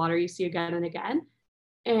people in the water you see again and again.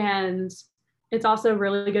 And it's also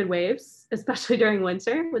really good waves, especially during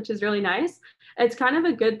winter, which is really nice. It's kind of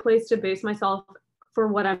a good place to base myself for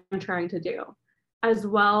what I'm trying to do, as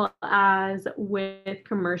well as with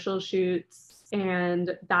commercial shoots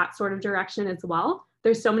and that sort of direction as well.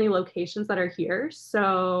 There's so many locations that are here.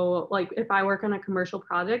 So like if I work on a commercial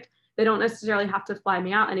project, they don't necessarily have to fly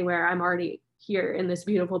me out anywhere. I'm already here in this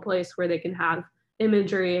beautiful place where they can have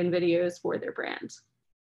imagery and videos for their brand.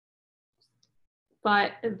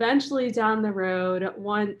 But eventually down the road,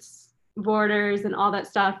 once borders and all that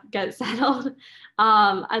stuff get settled,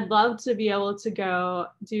 I'd love to be able to go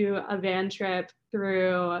do a van trip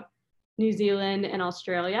through New Zealand and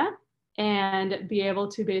Australia and be able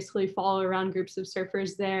to basically follow around groups of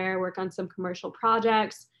surfers there, work on some commercial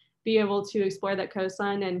projects, be able to explore that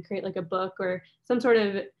coastline and create like a book or some sort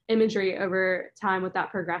of imagery over time with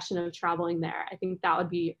that progression of traveling there. I think that would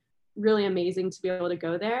be really amazing to be able to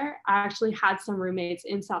go there. I actually had some roommates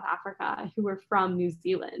in South Africa who were from New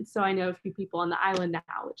Zealand. So I know a few people on the island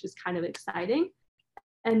now, which is kind of exciting.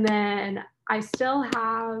 And then I still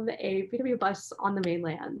have a VW bus on the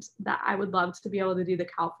mainland that I would love to be able to do the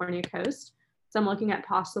California coast. So I'm looking at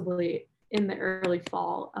possibly in the early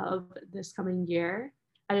fall of this coming year.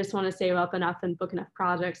 I just want to save up enough and book enough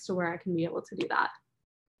projects to where I can be able to do that.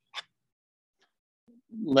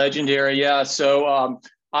 Legendary, yeah. So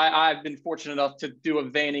I've been fortunate enough to do a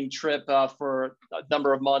vanning trip for a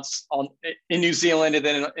number of months in New Zealand and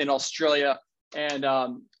then in Australia. And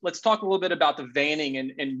let's talk a little bit about the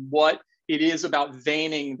vanning and what it is about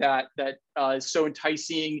vanning that is so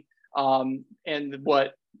enticing, and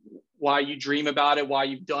why you dream about it, why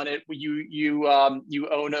you've done it. You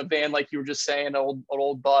own a van, like you were just saying, an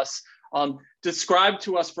old bus. Describe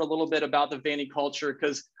to us for a little bit about the vanning culture,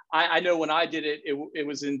 because I know when I did it, it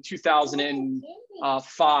was in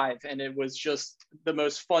 2005, and it was just the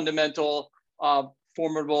most fundamental,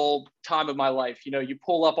 formidable time of my life. You know, you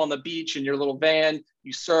pull up on the beach in your little van,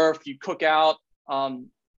 you surf, you cook out,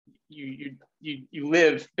 you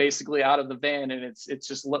live basically out of the van, and it's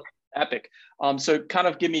just epic. So kind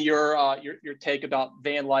of give me your take about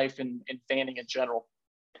van life and vanning in general.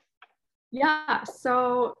 Yeah,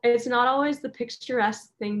 so it's not always the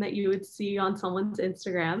picturesque thing that you would see on someone's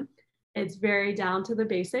Instagram. It's very down to the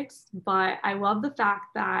basics, but I love the fact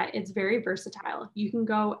that it's very versatile. You can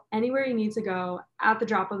go anywhere you need to go at the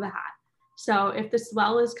drop of a hat. So if the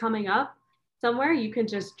swell is coming up somewhere, you can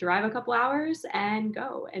just drive a couple hours and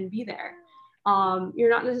go and be there. You're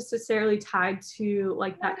not necessarily tied to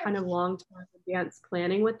like that kind of long-term advanced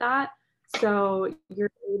planning with that. So you're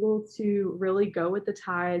able to really go with the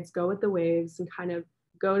tides, go with the waves, and kind of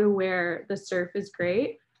go to where the surf is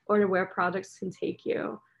great or to where projects can take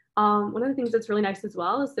you. One of the things that's really nice as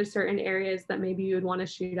well is there's certain areas that maybe you would want to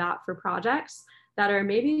shoot at for projects that are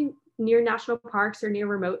maybe near national parks or near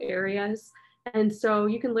remote areas. And so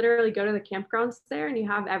you can literally go to the campgrounds there and you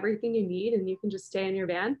have everything you need and you can just stay in your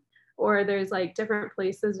van. Or there's like different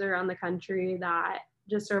places around the country that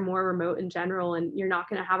just are more remote in general, and you're not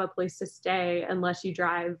going to have a place to stay unless you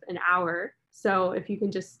drive an hour. So if you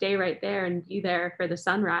can just stay right there and be there for the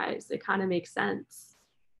sunrise, it kind of makes sense.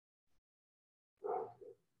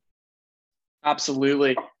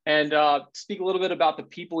 Absolutely. And speak a little bit about the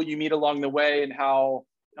people you meet along the way and how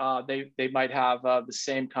they might have the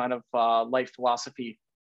same kind of life philosophy.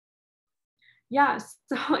 Yeah,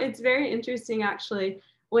 so it's very interesting actually.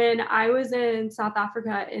 When I was in South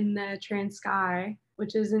Africa in the Transkei,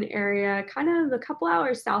 which is an area kind of a couple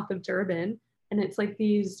hours south of Durban, and it's like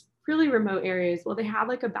these really remote areas. Well, they have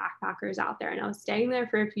like a backpackers out there, and I was staying there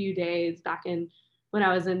for a few days back in when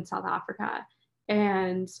I was in South Africa.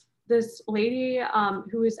 And this lady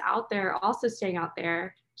who was out there, also staying out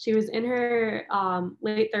there, she was in her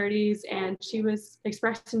late 30s, and she was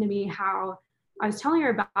expressing to me how I was telling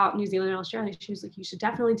her about New Zealand and Australia. She was like, you should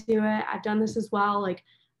definitely do it. I've done this as well. Like,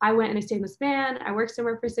 I went and I stayed in this van. I worked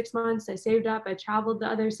somewhere for 6 months. I saved up. I traveled the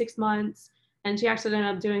other 6 months. And she actually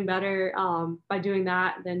ended up doing better by doing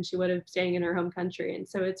that than she would have staying in her home country. And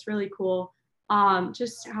so it's really cool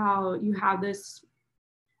just how you have this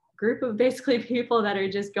group of basically people that are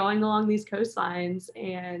just going along these coastlines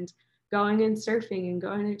and going and surfing and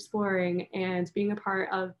going and exploring and being a part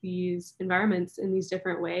of these environments in these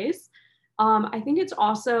different ways. I think it's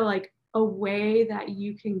also like a way that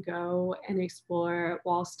you can go and explore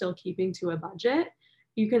while still keeping to a budget.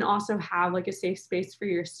 You can also have like a safe space for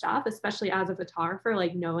your stuff, especially as a photographer,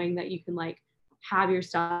 like knowing that you can like have your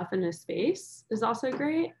stuff in a space is also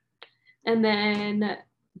great. And then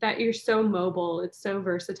that you're so mobile, it's so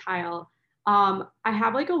versatile. I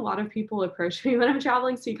have like a lot of people approach me when I'm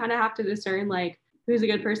traveling, so you kind of have to discern like who's a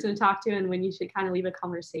good person to talk to and when you should kind of leave a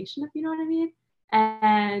conversation, if you know what I mean.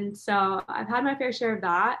 And so I've had my fair share of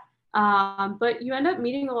that. But you end up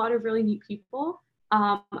meeting a lot of really neat people.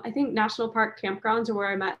 I think national park campgrounds are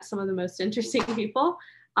where I met some of the most interesting people,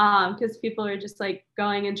 because people are just like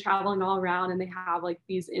going and traveling all around, and they have like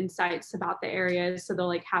these insights about the areas. So they'll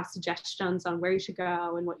like have suggestions on where you should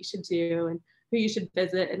go and what you should do and who you should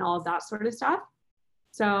visit and all of that sort of stuff.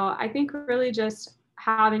 So I think really just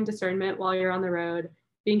having discernment while you're on the road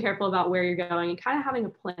being careful about where you're going and kind of having a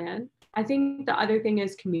plan. I think the other thing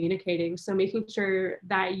is communicating. So making sure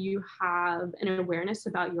that you have an awareness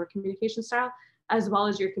about your communication style, as well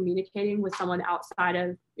as you're communicating with someone outside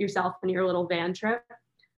of yourself in your little van trip.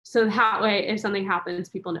 So that way, if something happens,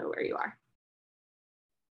 people know where you are.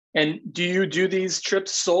 And do you do these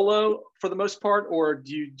trips solo for the most part, or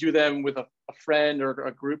do you do them with a friend or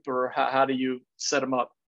a group, or how do you set them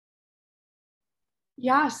up?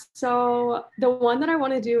 Yeah, so the one that I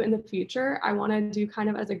want to do in the future, I want to do kind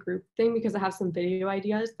of as a group thing because I have some video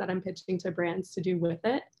ideas that I'm pitching to brands to do with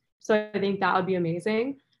it. So I think that would be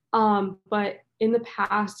amazing. But in the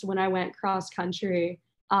past, when I went cross country,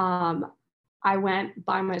 I went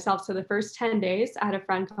by myself. So the first 10 days, I had a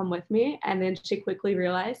friend come with me, and then she quickly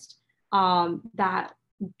realized that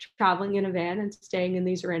traveling in a van and staying in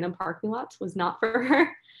these random parking lots was not for her.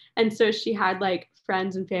 And so she had like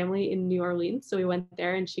friends and family in New Orleans. So we went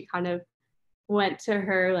there, and she kind of went to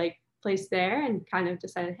her like place there and kind of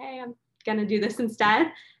decided, hey, I'm gonna do this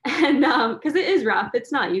instead. And because it is rough,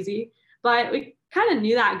 it's not easy, but we kind of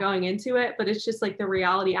knew that going into it. But it's just like the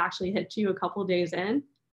reality actually hits you a couple days in,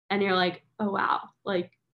 and you're like, oh wow,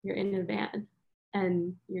 like you're in a van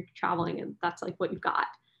and you're traveling, and that's like what you've got.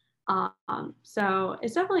 So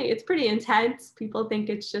it's pretty intense. People think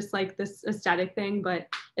it's just like this aesthetic thing, but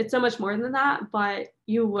it's so much more than that. But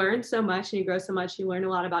you learn so much and you grow so much. You learn a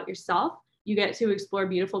lot about yourself. You get to explore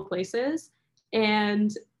beautiful places,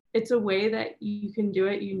 and it's a way that you can do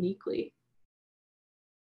it uniquely.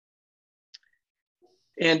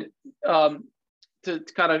 And to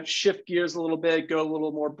kind of shift gears a little bit, go a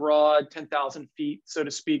little more broad, 10,000 feet, so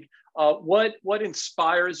to speak. What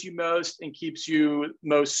inspires you most and keeps you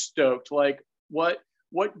most stoked? Like what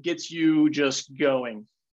gets you just going?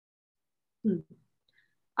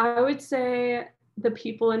 I would say the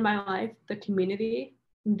people in my life, the community,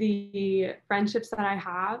 the friendships that I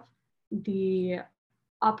have, the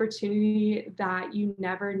opportunity that you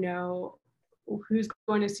never know who's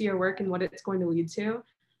going to see your work and what it's going to lead to.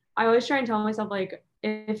 I always try and tell myself, like,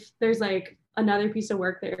 if there's like another piece of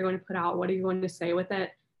work that you're going to put out, what are you going to say with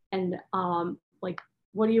it? And like,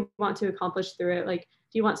 what do you want to accomplish through it? Like,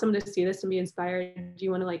 do you want someone to see this and be inspired? Do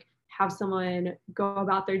you want to like have someone go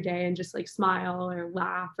about their day and just like smile or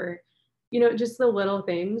laugh, or, you know, just the little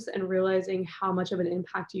things, and realizing how much of an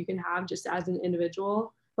impact you can have just as an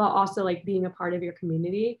individual, but also like being a part of your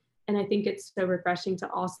community. And I think it's so refreshing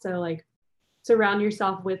to also like surround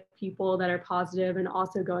yourself with people that are positive and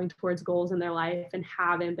also going towards goals in their life and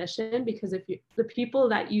have ambition, because if you, the people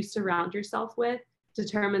that you surround yourself with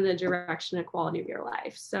determine the direction and quality of your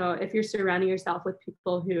life. So if you're surrounding yourself with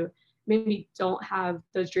people who maybe don't have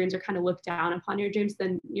those dreams or kind of look down upon your dreams,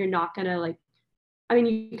 then you're not going to like, I mean,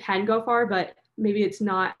 you can go far, but maybe it's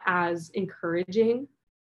not as encouraging,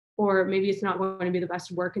 or maybe it's not going to be the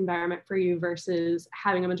best work environment for you versus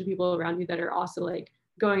having a bunch of people around you that are also like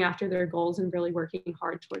going after their goals and really working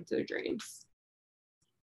hard towards their dreams.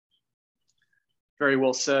 Very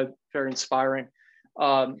well said. Very inspiring.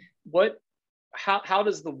 How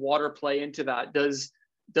does the water play into that? Does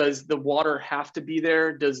the water have to be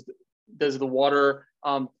there? Does the water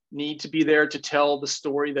need to be there to tell the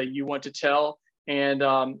story that you want to tell? And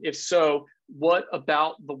if so, what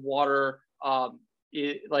about the water?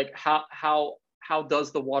 Like how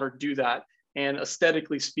does the water do that? And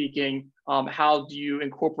aesthetically speaking, how do you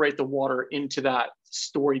incorporate the water into that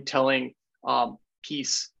storytelling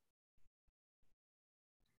piece?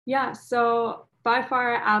 Yeah, so by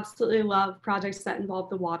far, I absolutely love projects that involve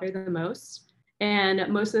the water the most.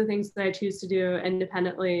 And most of the things that I choose to do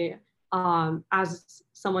independently, as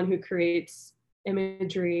someone who creates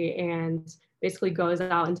imagery and basically goes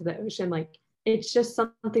out into the ocean, like it's just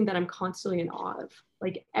something that I'm constantly in awe of.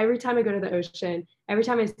 Like every time I go to the ocean, every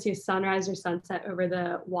time I see a sunrise or sunset over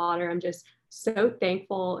the water, I'm just so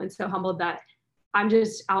thankful and so humbled that I'm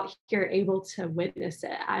just out here able to witness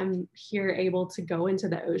it. I'm here able to go into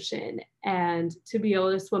the ocean and to be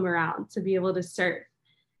able to swim around, to be able to surf.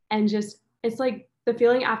 And just, it's like the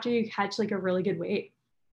feeling after you catch like a really good wave,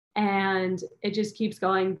 and it just keeps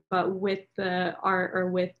going. But with the art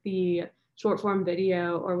or with the short form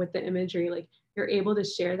video or with the imagery, like you're able to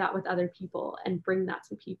share that with other people and bring that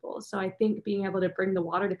to people. So I think being able to bring the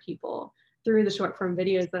water to people through the short form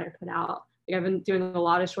videos that I put out, like I've been doing a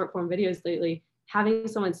lot of short form videos lately, having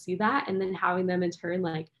someone see that and then having them in turn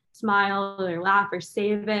like smile or laugh or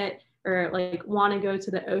save it or like want to go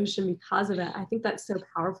to the ocean because of it. I think that's so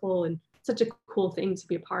powerful and such a cool thing to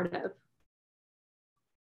be a part of.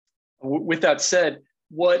 With that said,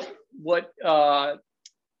 what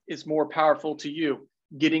is more powerful to you,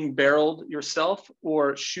 getting barreled yourself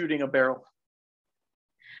or shooting a barrel?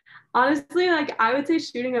 Honestly, like I would say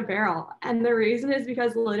shooting a barrel. And the reason is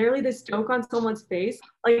because literally this joke on someone's face,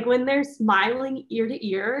 like when they're smiling ear to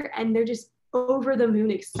ear and they're just over the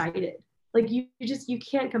moon excited. Like you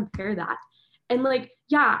can't compare that. And like,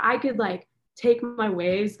 yeah, I could like take my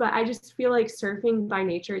waves, but I just feel like surfing by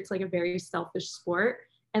nature, it's like a very selfish sport.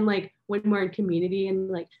 And like when we're in community and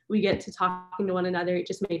like we get to talking to one another, it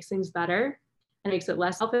just makes things better and makes it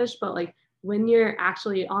less selfish. But like when you're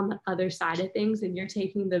actually on the other side of things and you're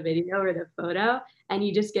taking the video or the photo and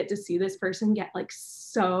you just get to see this person get like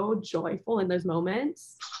so joyful in those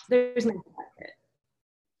moments, there's nothing like it.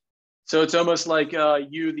 So it's almost like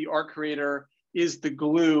you, the art creator, is the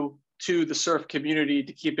glue to the surf community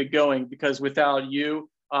to keep it going, because without you,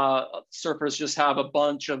 surfers just have a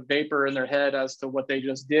bunch of vapor in their head as to what they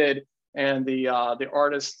just did. And the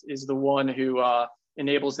artist is the one who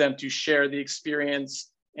enables them to share the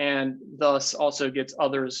experience, and thus also gets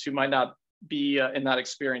others who might not be in that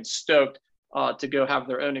experience stoked to go have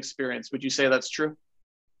their own experience. Would you say that's true?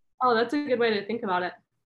 Oh, that's a good way to think about it.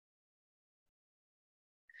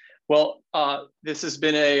 Well, this has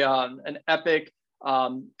been an epic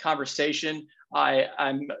conversation.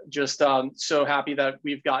 I'm just so happy that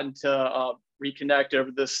we've gotten to reconnect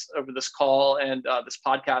over this call and this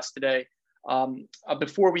podcast today.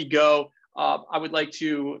 Before we go, I would like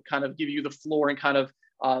to kind of give you the floor and kind of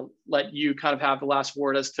let you kind of have the last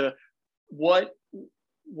word as to what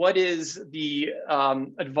is the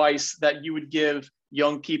advice that you would give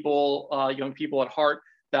young people at heart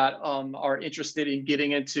that are interested in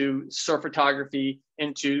getting into surf photography,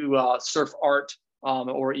 into surf art,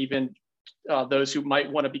 or even those who might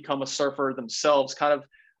want to become a surfer themselves. Kind of,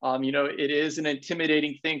 it is an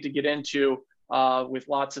intimidating thing to get into with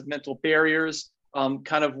lots of mental barriers.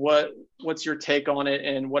 Kind of what's your take on it,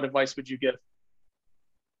 and what advice would you give?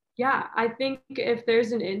 Yeah, I think if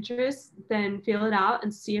there's an interest, then feel it out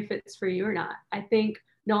and see if it's for you or not. I think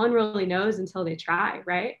no one really knows until they try,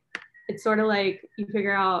 right? It's sort of like you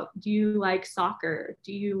figure out, do you like soccer?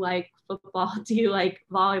 Do you like football? Do you like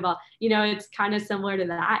volleyball? It's kind of similar to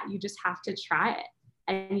that. You just have to try it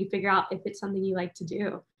and you figure out if it's something you like to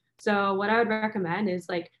do. So what I would recommend is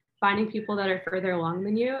like finding people that are further along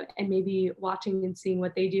than you and maybe watching and seeing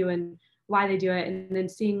what they do and why they do it, and then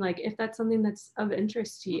seeing like if that's something that's of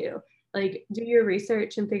interest to you. Like do your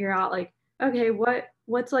research and figure out like, okay,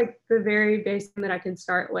 what's like the very base thing that I can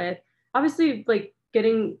start with. Obviously, like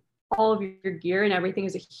getting all of your gear and everything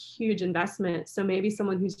is a huge investment. So maybe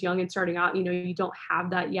someone who's young and starting out, you don't have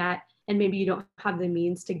that yet, and maybe you don't have the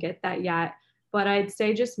means to get that yet. But I'd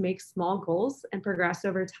say just make small goals and progress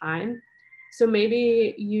over time. So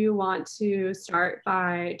maybe you want to start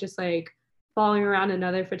by just like following around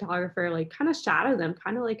another photographer, like kind of shadow them,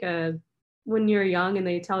 kind of like when you're young and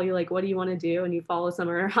they tell you like, what do you want to do? And you follow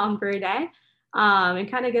someone around for a day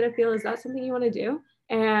and kind of get a feel, is that something you want to do?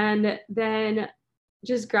 And then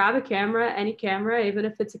just grab a camera, any camera, even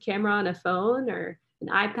if it's a camera on a phone or an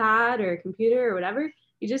iPad or a computer or whatever,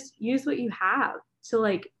 you just use what you have to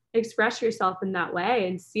like express yourself in that way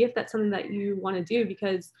and see if that's something that you want to do.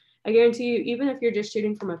 Because I guarantee you, even if you're just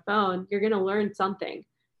shooting from a phone, you're going to learn something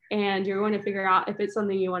and you're going to figure out if it's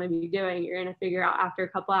something you want to be doing. You're going to figure out after a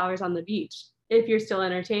couple hours on the beach if you're still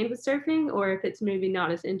entertained with surfing or if it's maybe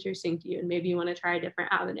not as interesting to you and maybe you want to try a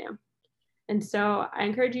different avenue. And so I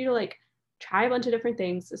encourage you to like try a bunch of different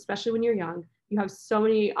things, especially when you're young. You have so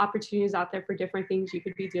many opportunities out there for different things you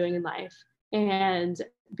could be doing in life. And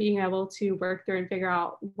being able to work through and figure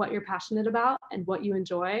out what you're passionate about and what you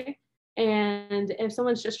enjoy. And if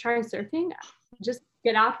someone's just trying surfing, just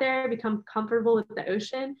get out there, become comfortable with the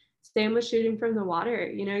ocean. Same with shooting from the water.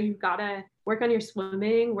 You've got to work on your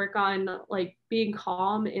swimming, work on like being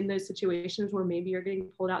calm in those situations where maybe you're getting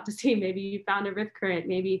pulled out to sea. Maybe you found a rip current.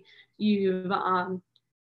 Maybe you've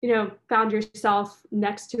found yourself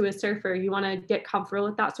next to a surfer. You want to get comfortable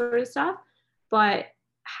with that sort of stuff, but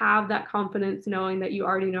have that confidence knowing that you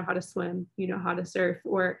already know how to swim, you know how to surf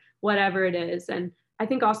or whatever it is. And I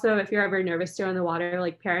think also if you're ever nervous to on the water,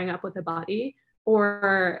 like pairing up with a buddy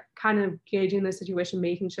or kind of gauging the situation,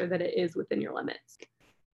 making sure that it is within your limits.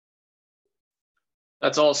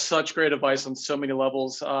 That's all such great advice on so many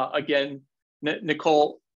levels. Again,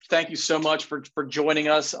 Nicole, thank you so much for joining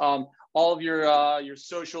us. All of your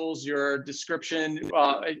socials, your description,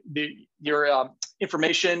 your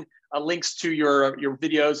information, links to your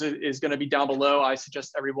videos is going to be down below. I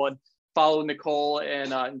suggest everyone follow Nicole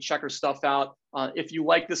and check her stuff out. If you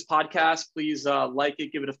like this podcast, please like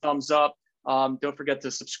it, give it a thumbs up. Don't forget to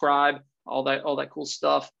subscribe, all that cool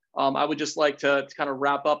stuff. I would just like to kind of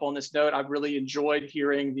wrap up on this note. I've really enjoyed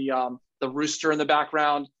hearing the rooster in the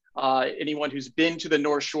background. Anyone who's been to the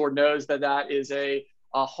North Shore knows that is a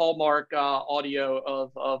hallmark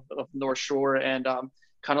audio of North Shore, and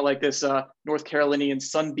kind of like this North Carolinian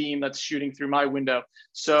sunbeam that's shooting through my window.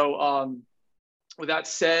 So with that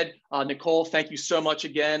said, Nicole, thank you so much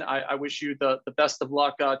again. I wish you the best of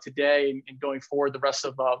luck today and going forward the rest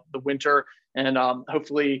of the winter. And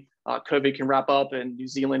hopefully COVID can wrap up and New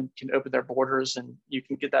Zealand can open their borders and you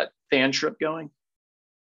can get that fan trip going.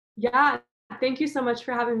 Yeah, thank you so much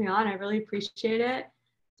for having me on. I really appreciate it.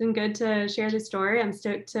 It's been good to share this story. I'm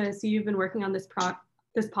stoked to see you've been working on this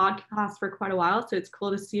podcast for quite a while. So it's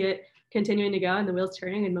cool to see it continuing to go and the wheels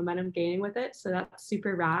turning and momentum gaining with it. So that's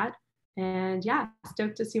super rad. And yeah,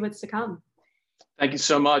 stoked to see what's to come. Thank you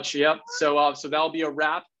so much. Yep. So that'll be a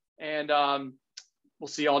wrap, and we'll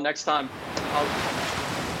see y'all next time.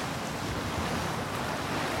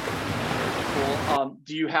 Cool.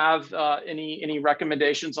 Do you have any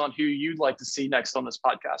recommendations on who you'd like to see next on this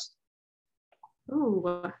podcast?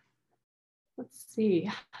 Ooh, let's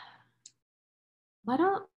see.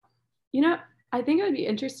 I think it would be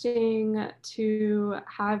interesting to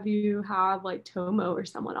have you have like Tomo or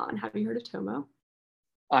someone on. Have you heard of Tomo?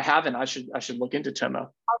 I haven't. I should look into Tomo.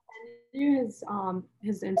 I'll send you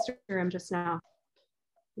his Instagram just now.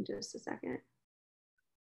 In just a second.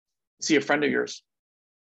 Is he a friend of yours?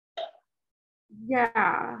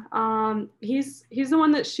 Yeah. He's the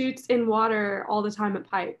one that shoots in water all the time at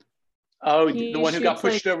Pipe. Oh, the one who got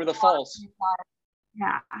pushed over the falls.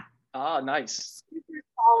 Yeah. Ah, nice. Super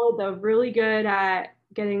solid though, really good at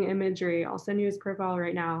getting imagery. I'll send you his profile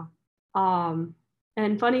right now.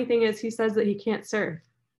 And funny thing is he says that he can't surf.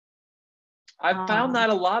 I've found that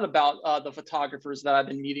a lot about the photographers that I've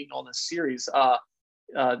been meeting on this series.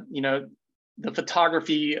 The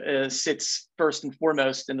photography sits first and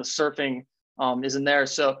foremost, and the surfing isn't there.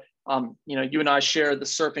 So, you and I share the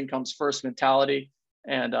surfing comes first mentality.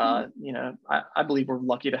 And, I believe we're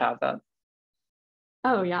lucky to have that.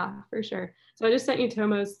 Oh yeah, for sure. So I just sent you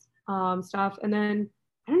Tomo's stuff, and then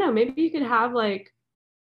I don't know, maybe you could have like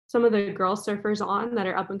some of the girl surfers on that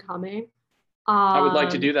are up and coming. I would like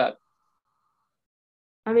to do that.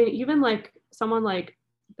 I mean, even like someone like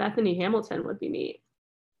Bethany Hamilton would be neat.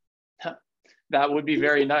 That would be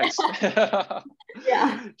very nice.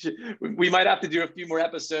 Yeah. We might have to do a few more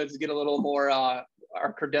episodes to get a little more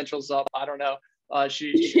our credentials up. I don't know. I've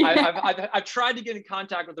tried to get in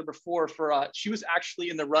contact with her before for she was actually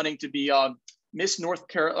in the running to be Miss North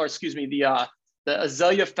Carolina, or excuse me, the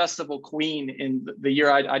Azalea Festival Queen in the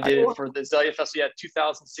year I did it for the Azalea Festival,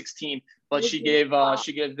 2016. But she gave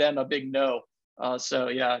them a big no. So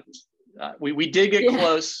yeah, we did get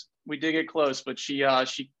close. We did get close, but she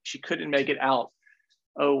couldn't make it out.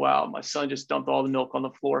 Oh wow, my son just dumped all the milk on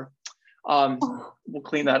the floor. We'll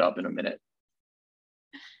clean that up in a minute.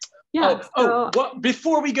 Yeah.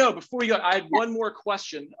 Before we go, I had one more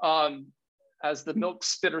question. As the milk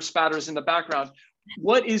spitter spatters in the background,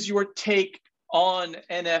 what is your take on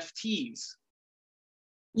NFTs?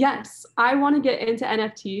 Yes, I want to get into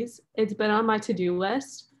NFTs. It's been on my to-do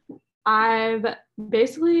list. I've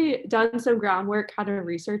basically done some groundwork, kind of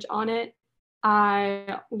research on it.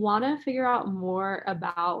 I want to figure out more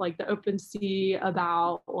about like the OpenSea,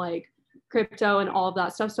 about like crypto and all of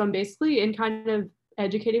that stuff. So I'm basically in kind of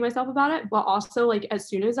educating myself about it, but also like as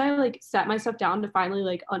soon as I like set myself down to finally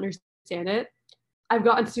like understand it, I've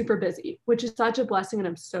gotten super busy, which is such a blessing and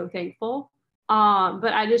I'm so thankful.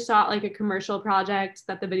 But I just shot like a commercial project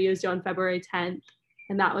that the video is due on February 10th,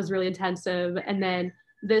 and that was really intensive. And then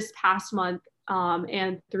this past month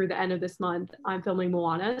and through the end of this month, I'm filming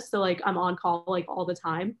Moana, so like I'm on call like all the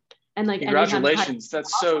time. And like congratulations,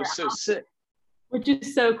 that's so sick. Which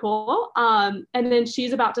is so cool. And then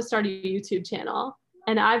she's about to start a YouTube channel,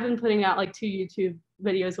 and I've been putting out like 2 YouTube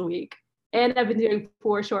videos a week, and I've been doing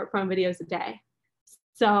 4 short form videos a day.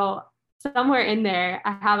 So somewhere in there,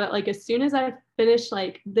 I have it like as soon as I finish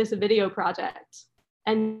like this video project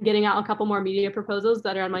and getting out a couple more media proposals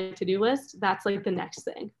that are on my to-do list, that's like the next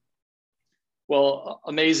thing. Well,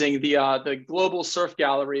 amazing. The Global Surf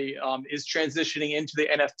Gallery is transitioning into the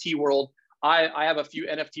NFT world. I have a few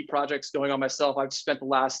NFT projects going on myself. I've spent the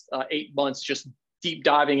last 8 months just deep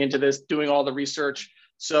diving into this, doing all the research.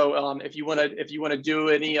 So if you want to do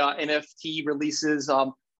any NFT releases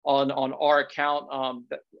on our account,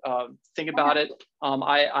 think about it.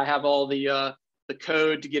 I have all the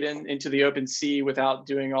code to get into the OpenSea without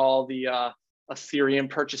doing all the Ethereum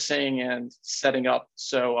purchasing and setting up.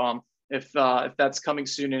 So if that's coming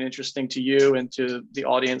soon and interesting to you and to the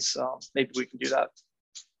audience, maybe we can do that.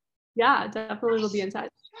 Yeah, definitely will be in touch.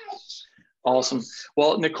 Awesome.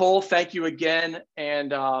 Well, Nicole, thank you again.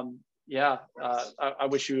 And I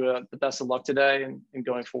wish you the best of luck today and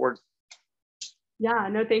going forward. Yeah,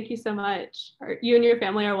 no, thank you so much. You and your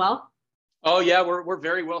family are well? Oh yeah, we're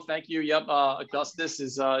very well, thank you. Yep, Augustus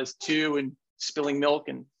is 2 and spilling milk,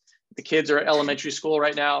 and the kids are at elementary school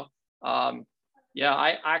right now. Yeah,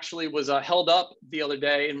 I actually was held up the other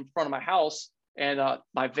day in front of my house, and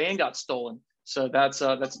my van got stolen. So that's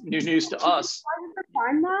new news to us. Why did you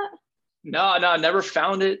find that? No, I never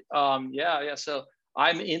found it. Yeah. So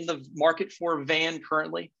I'm in the market for a van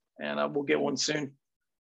currently, and we'll get one soon.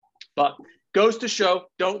 But goes to show,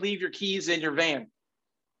 don't leave your keys in your van.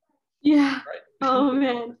 Yeah. Right. Oh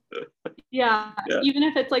man. Yeah. Yeah. Even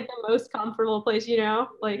if it's like the most comfortable place,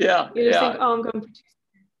 like Yeah. you just think, oh, I'm going for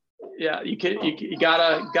yeah, you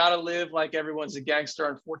gotta live like everyone's a gangster,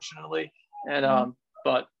 unfortunately, and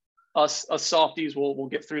but us softies will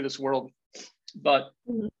get through this world. But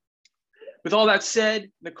with all that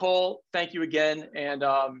said, Nicole, thank you again, and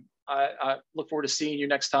I look forward to seeing you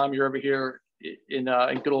next time you're over here in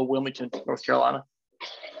good old Wilmington, North Carolina.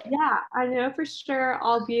 Yeah, I know for sure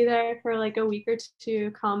I'll be there for like a week or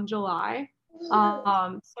two come July.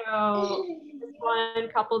 So this one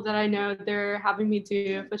couple that I know, they're having me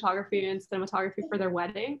do photography and cinematography for their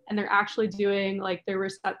wedding, and they're actually doing like their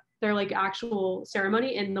like actual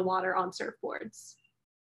ceremony in the water on surfboards.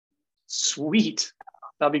 Sweet,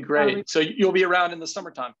 that'll be great. So you'll be around in the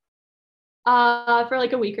summertime? For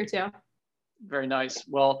like a week or two. Very nice.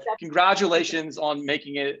 Well, congratulations on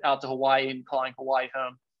making it out to Hawaii and calling Hawaii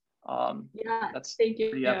home. Yeah, that's thank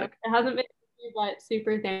you. pretty epic. It hasn't been easy, but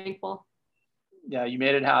super thankful. Yeah, you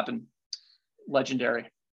made it happen. Legendary.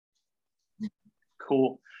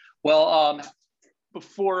 Cool. Well,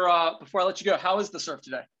 before I let you go, how is the surf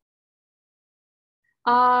today?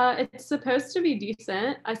 It's supposed to be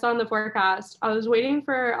decent. I saw in the forecast. I was waiting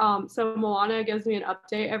for so Moana gives me an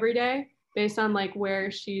update every day based on like where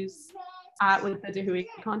she's at with the Dahui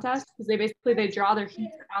contest, because they draw their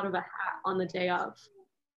heats out of a hat on the day of.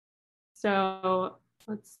 So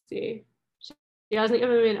let's see. She hasn't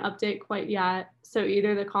given me an update quite yet. So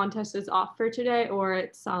either the contest is off for today or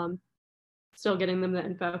it's still getting them the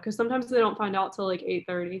info, because sometimes they don't find out till like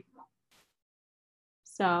 8:30.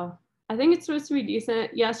 So I think it's supposed to be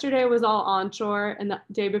decent. Yesterday was all onshore, and the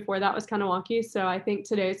day before that was kind of wonky. So I think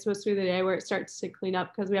today is supposed to be the day where it starts to clean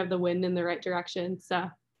up because we have the wind in the right direction. So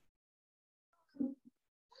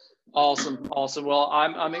awesome. Well,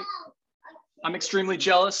 I'm extremely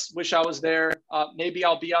jealous. Wish I was there. Maybe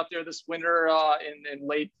I'll be out there this winter in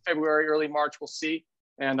late February, early March. We'll see,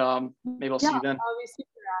 and maybe I'll see you then. I'll be super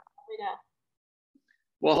happy.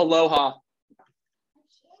 Well, aloha.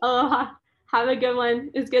 Aloha. Have a good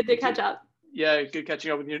one. It's good to catch up. Yeah, good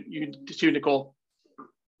catching up with you too, Nicole.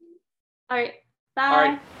 All right. Bye. All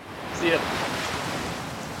right. See ya.